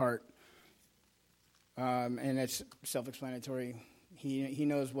looks at the heart." And that's self-explanatory. He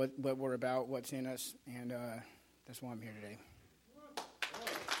knows what we're about, what's in us, and that's why I'm here today.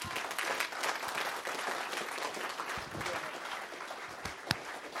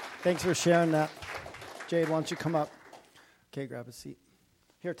 Thanks for sharing that. Jade, why don't you come up? Okay, grab a seat.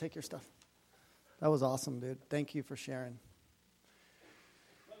 Here, take your stuff. That was awesome, dude. Thank you for sharing.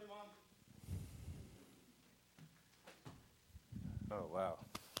 Oh, wow.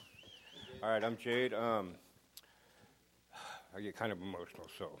 All right, I'm Jade. I get kind of emotional,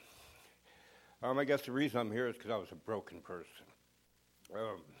 so. I guess the reason I'm here is because I was a broken person.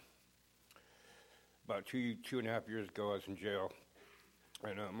 About two and a half years ago, I was in jail,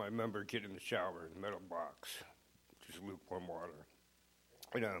 and I remember getting in the shower in a metal box, just lukewarm water,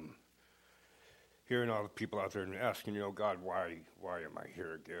 and hearing all the people out there and asking, God, why am I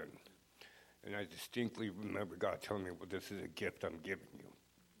here again? And I distinctly remember God telling me, well, this is a gift I'm giving you.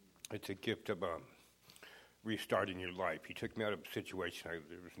 It's a gift of restarting your life. He took me out of a situation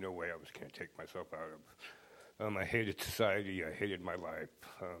there was no way I was going to take myself out of. I hated society. I hated my life.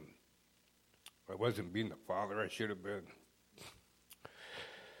 I wasn't being the father I should have been.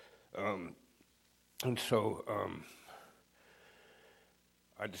 And so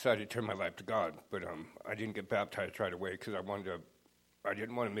I decided to turn my life to God, but I didn't get baptized right away because I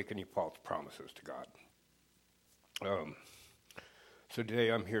didn't want to make any false promises to God. So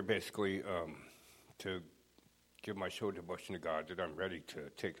today I'm here basically to give my show devotion to God, that I'm ready to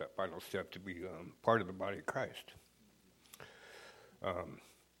take that final step to be part of the body of Christ.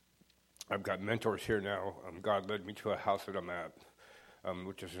 I've got mentors here now. God led me to a house that I'm at,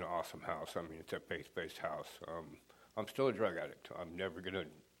 which is an awesome house. I mean, it's a faith-based house. I'm still a drug addict. I'm never going to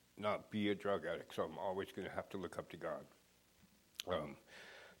not be a drug addict, so I'm always going to have to look up to God.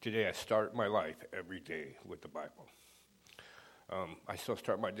 Today I start my life every day with the Bible. I still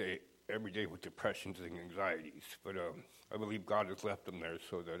start my day every day with depressions and anxieties, but I believe God has left them there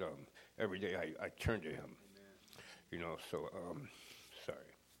so that every day I turn to Him. Amen.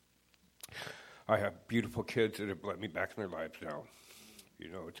 Sorry. I have beautiful kids that have let me back in their lives now.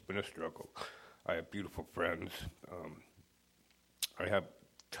 It's been a struggle. I have beautiful friends. I have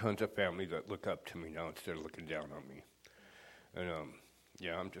tons of family that look up to me now instead of looking down on me. And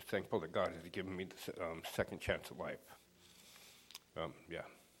I'm just thankful that God has given me the second chance at life.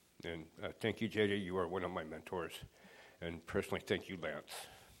 And thank you, JJ. You are one of my mentors. And personally, thank you, Lance.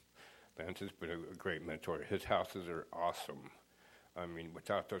 Lance has been a great mentor. His houses are awesome. I mean,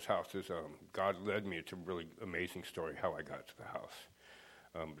 without those houses, God led me. It's a really amazing story how I got to the house.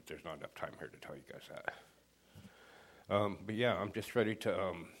 But there's not enough time here to tell you guys that. I'm just ready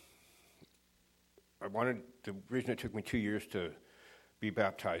to... the reason it took me 2 years to be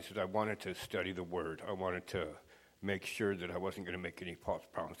baptized is I wanted to study the Word. I wanted to make sure that I wasn't going to make any false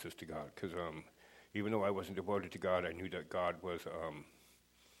promises to God. Because even though I wasn't devoted to God, I knew that God was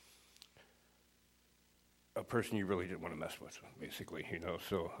a person you really didn't want to mess with, basically.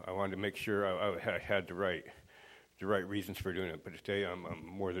 So I wanted to make sure I had the right reasons for doing it. But today I'm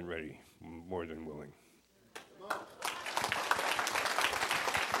more than ready, more than willing.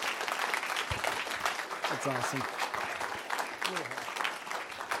 That's awesome.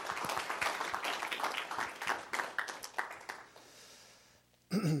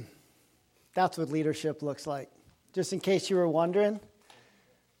 That's what leadership looks like. Just in case you were wondering,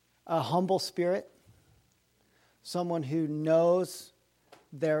 a humble spirit, someone who knows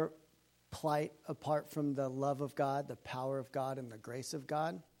their plight apart from the love of God, the power of God, and the grace of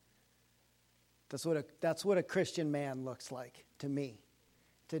God. That's what a Christian man looks like to me,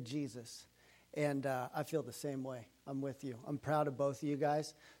 to Jesus. And I feel the same way. I'm with you. I'm proud of both of you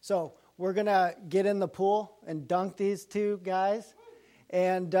guys. So we're going to get in the pool and dunk these two guys.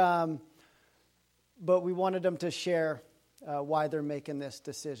 And but we wanted them to share why they're making this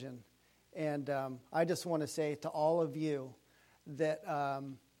decision. And I just want to say to all of you that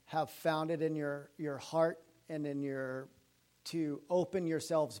have found it in your heart and in to open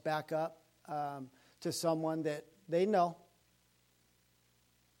yourselves back up to someone that they know.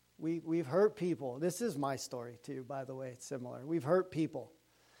 We've hurt people. This is my story too, by the way. It's similar. We've hurt people.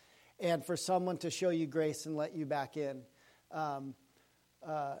 And for someone to show you grace and let you back in,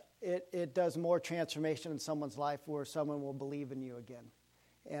 it does more transformation in someone's life where someone will believe in you again.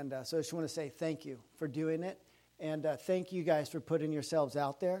 And so I just want to say thank you for doing it. And thank you guys for putting yourselves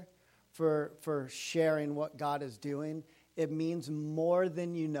out there, for sharing what God is doing. It means more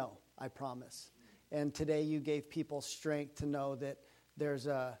than you know, I promise. And today you gave people strength to know that there's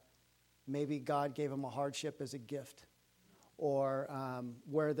maybe God gave them a hardship as a gift, or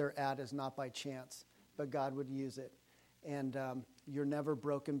where they're at is not by chance, but God would use it. And you're never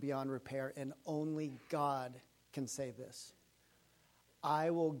broken beyond repair, and only God can say this.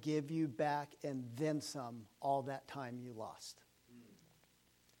 I will give you back and then some all that time you lost.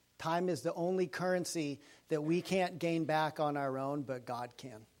 Time is the only currency that we can't gain back on our own, but God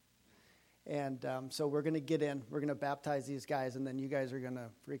can. And so we're going to get in. We're going to baptize these guys, and then you guys are going to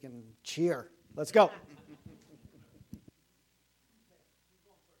freaking cheer. Let's go.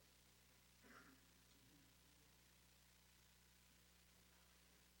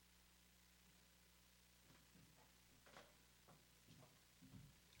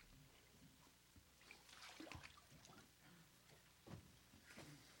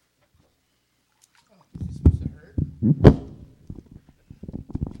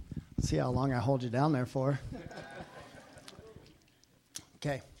 See how long I hold you down there for.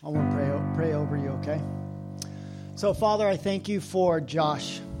 Okay, I want to pray over you, okay? So, Father, I thank you for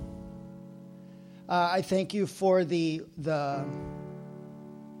Josh. I thank you for the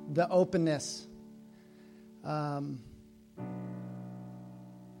openness from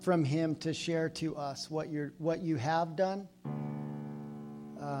him to share to us what you have done,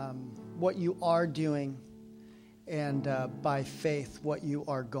 what you are doing, and by faith, what you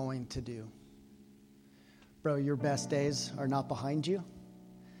are going to do. Bro, your best days are not behind you.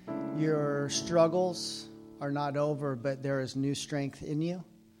 Your struggles are not over, but there is new strength in you.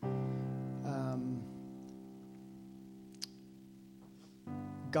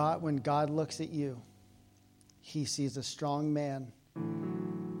 When God looks at you, he sees a strong man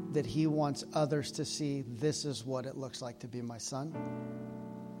that he wants others to see. This is what it looks like to be my son.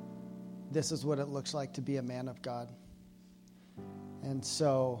 This is what it looks like to be a man of God. And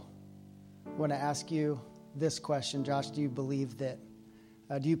so I want to ask you this question, Josh. Do you believe that?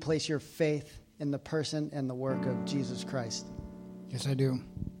 Do you place your faith in the person and the work of Jesus Christ? Yes, I do.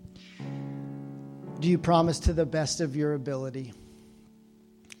 Do you promise to the best of your ability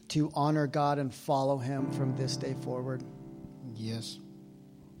to honor God and follow him from this day forward? Yes.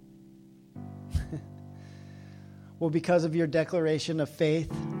 Well, because of your declaration of faith,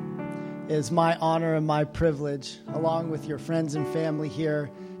 it is my honor and my privilege, along with your friends and family here,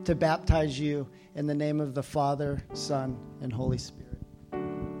 to baptize you in the name of the Father, Son, and Holy Spirit.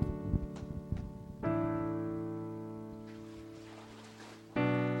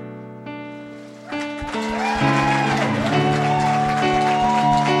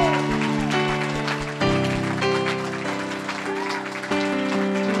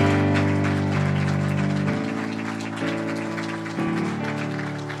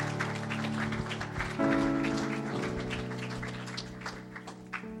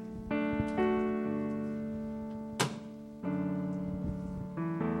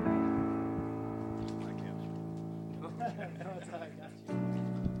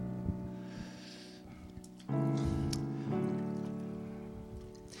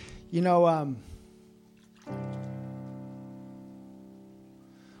 You know,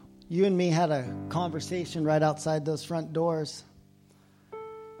 you and me had a conversation right outside those front doors.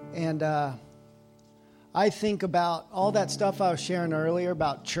 And I think about all that stuff I was sharing earlier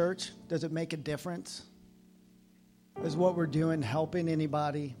about church. Does it make a difference? Is what we're doing helping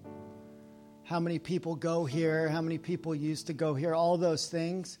anybody? How many people go here? How many people used to go here? All those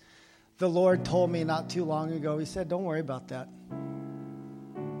things. The Lord told me not too long ago, he said, don't worry about that.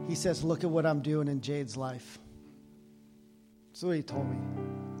 He says, look at what I'm doing in Jade's life. That's what he told me.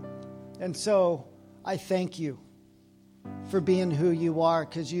 And so I thank you for being who you are,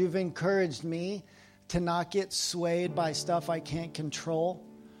 because you've encouraged me to not get swayed by stuff I can't control,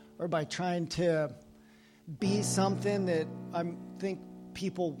 or by trying to be something that I think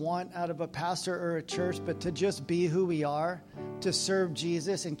people want out of a pastor or a church, but to just be who we are, to serve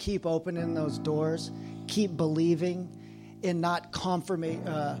Jesus and keep opening those doors, keep believing, and not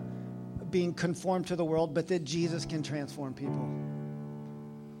being conformed to the world, but that Jesus can transform people.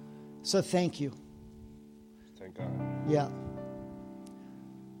 So thank you. Thank God. Yeah.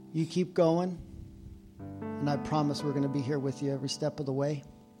 You keep going, and I promise we're going to be here with you every step of the way.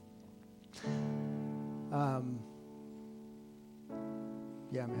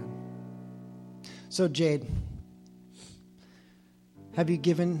 Yeah, man. So, Jade, have you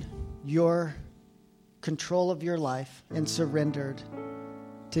given your control of your life and surrendered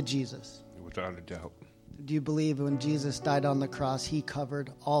to Jesus? Without a doubt. Do you believe when Jesus died on the cross, he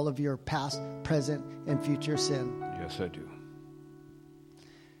covered all of your past, present, and future sin? Yes, I do.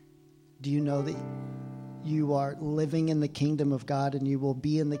 Do you know that you are living in the kingdom of God and you will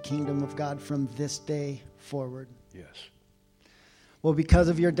be in the kingdom of God from this day forward? Yes. Well, because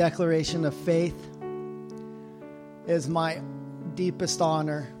of your declaration of faith, it is my deepest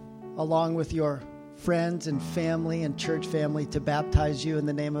honor, along with your friends and family and church family, to baptize you in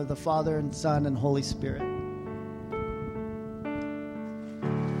the name of the Father and Son and Holy Spirit.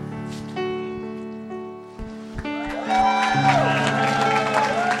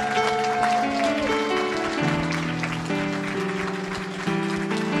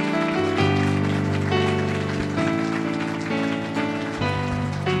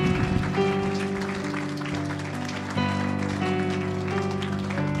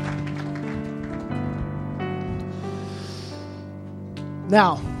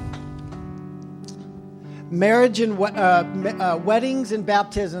 Now, marriage and weddings and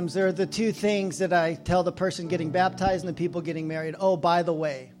baptisms are the two things that I tell the person getting baptized and the people getting married. Oh, by the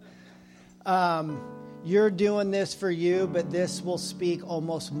way, you're doing this for you, but this will speak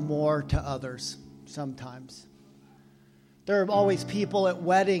almost more to others sometimes. There are always people at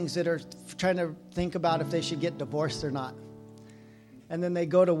weddings that are trying to think about if they should get divorced or not. And then they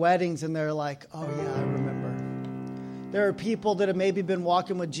go to weddings and they're like, oh yeah, I remember. There are people that have maybe been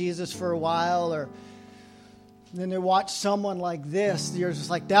walking with Jesus for a while, or then they watch someone like this. You're just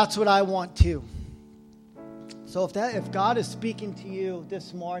like, that's what I want too. So if God is speaking to you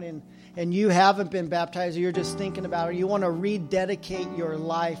this morning and you haven't been baptized, or you're just thinking about it, or you want to rededicate your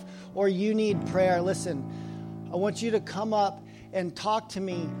life, or you need prayer, listen, I want you to come up and talk to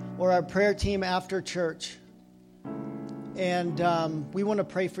me or our prayer team after church. And we want to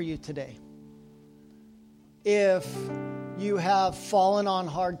pray for you today. If you have fallen on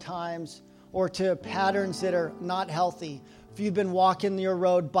hard times or to patterns that are not healthy, if you've been walking your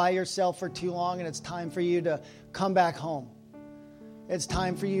road by yourself for too long and it's time for you to come back home, it's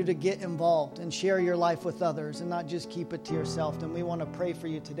time for you to get involved and share your life with others and not just keep it to yourself, then we want to pray for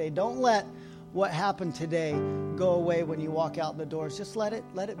you today. Don't let what happened today go away when you walk out the doors. Just let it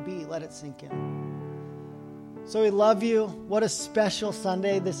be, let it sink in. So we love you. What a special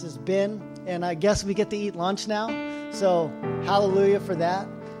Sunday this has been. And I guess we get to eat lunch now. So hallelujah for that.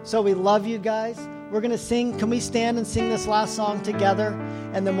 So we love you guys. We're going to sing. Can we stand and sing this last song together?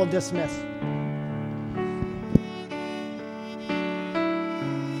 And then we'll dismiss.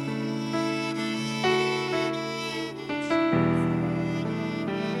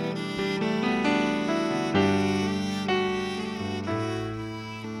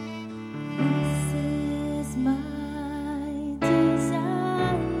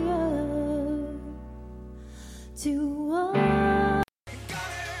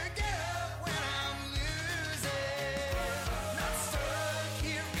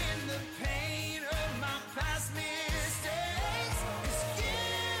 The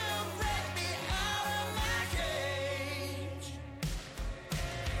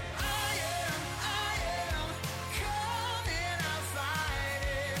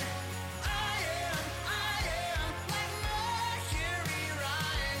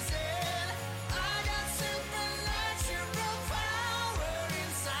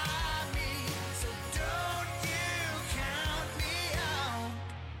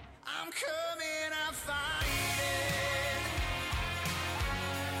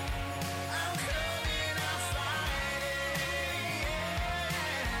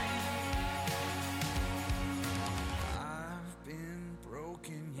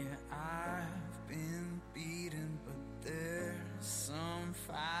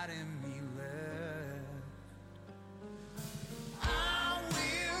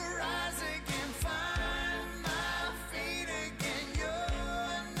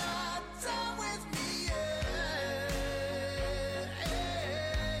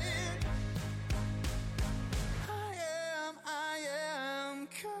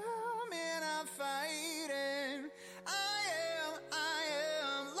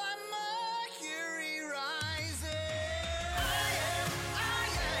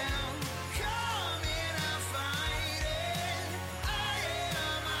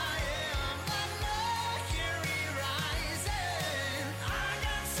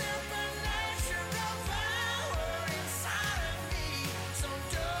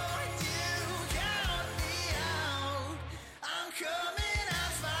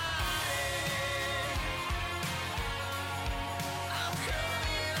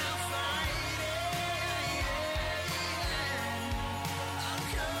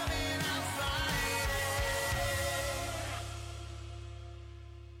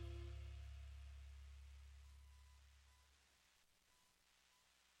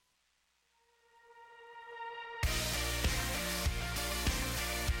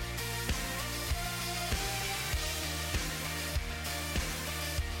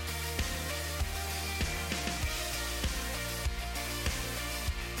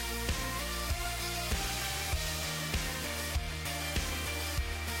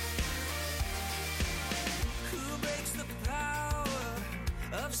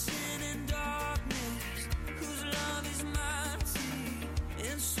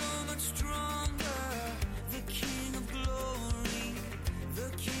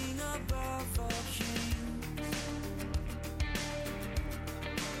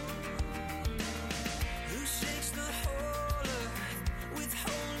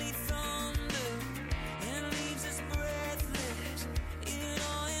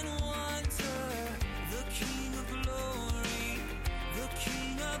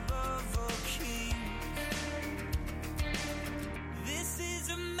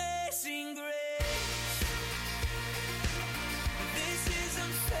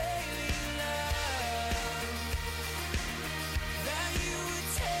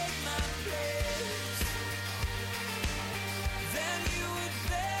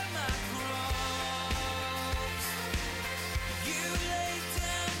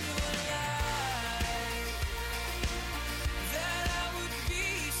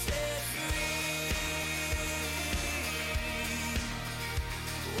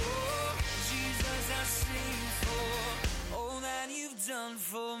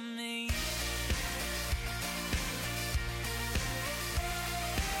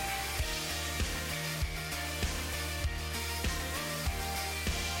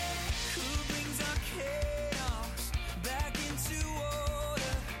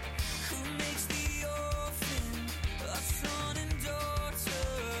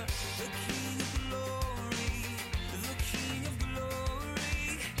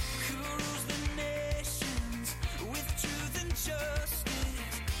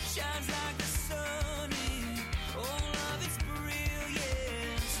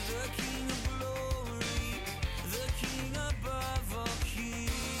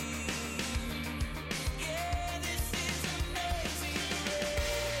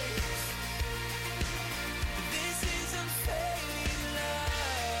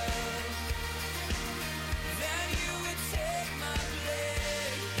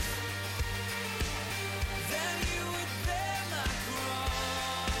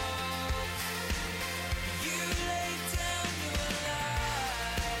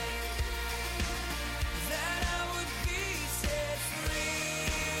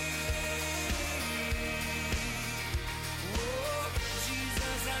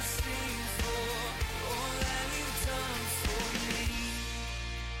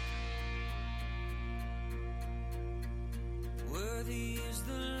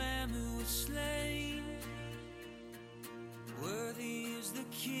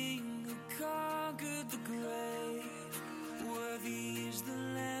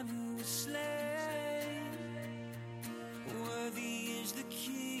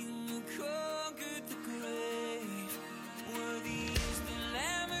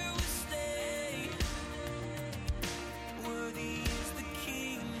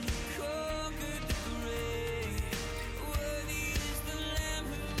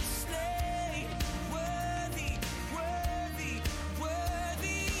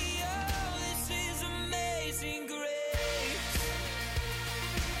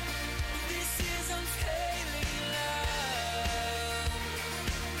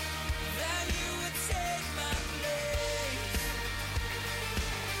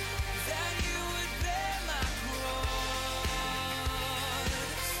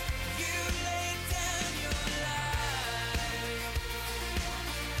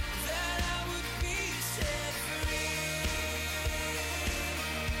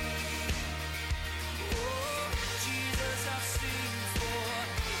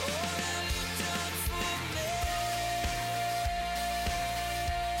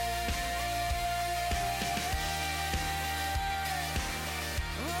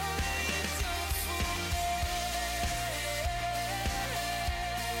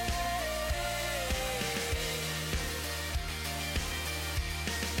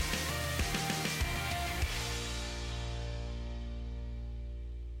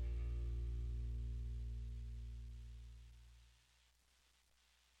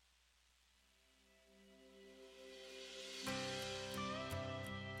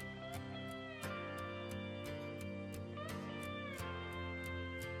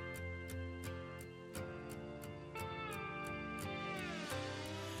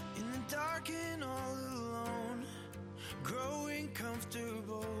dark and all alone, growing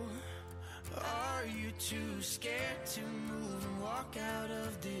comfortable. Are you too scared to move and walk out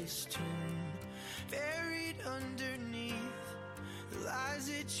of this tomb? Buried underneath the lies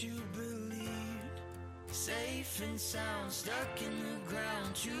that you believed, safe and sound, stuck in the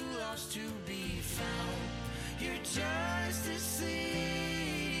ground, too lost to be found. You're just asleep,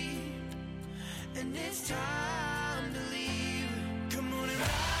 and it's time to leave. Come on and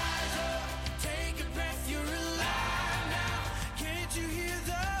rise up, take a breath, you're alive now. Can't you hear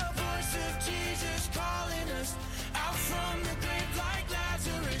the voice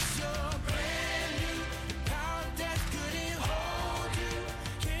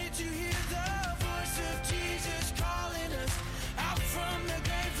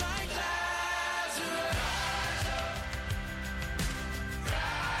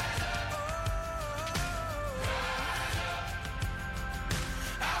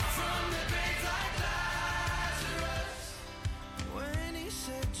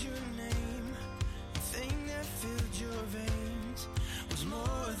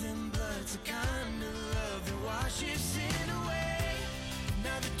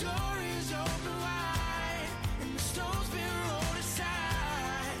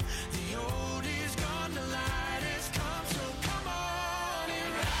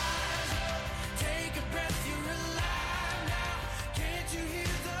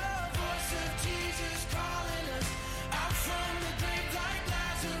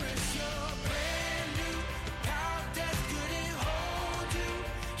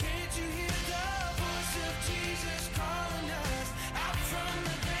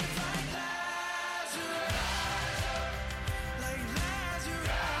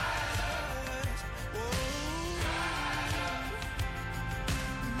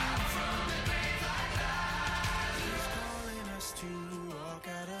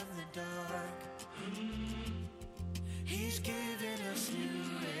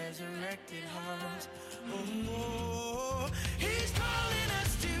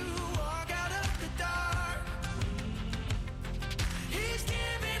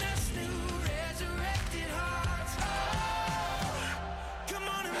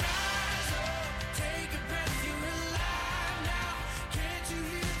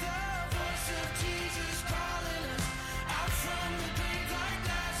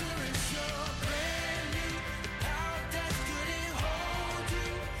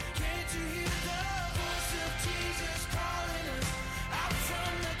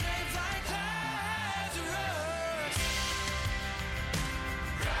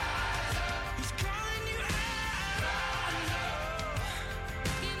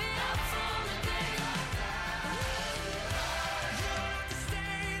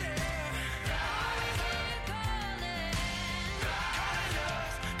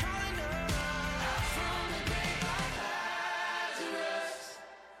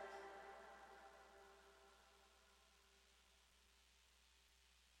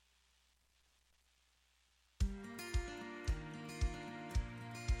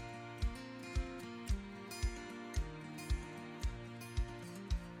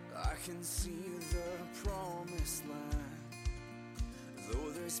can see the promised land,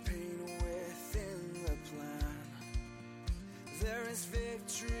 though there's pain within the plan. There is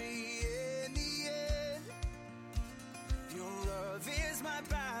victory in the end. Your love is my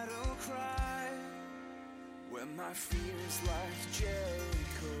battle cry. When my fears like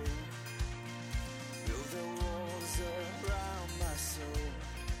Jericho build their walls around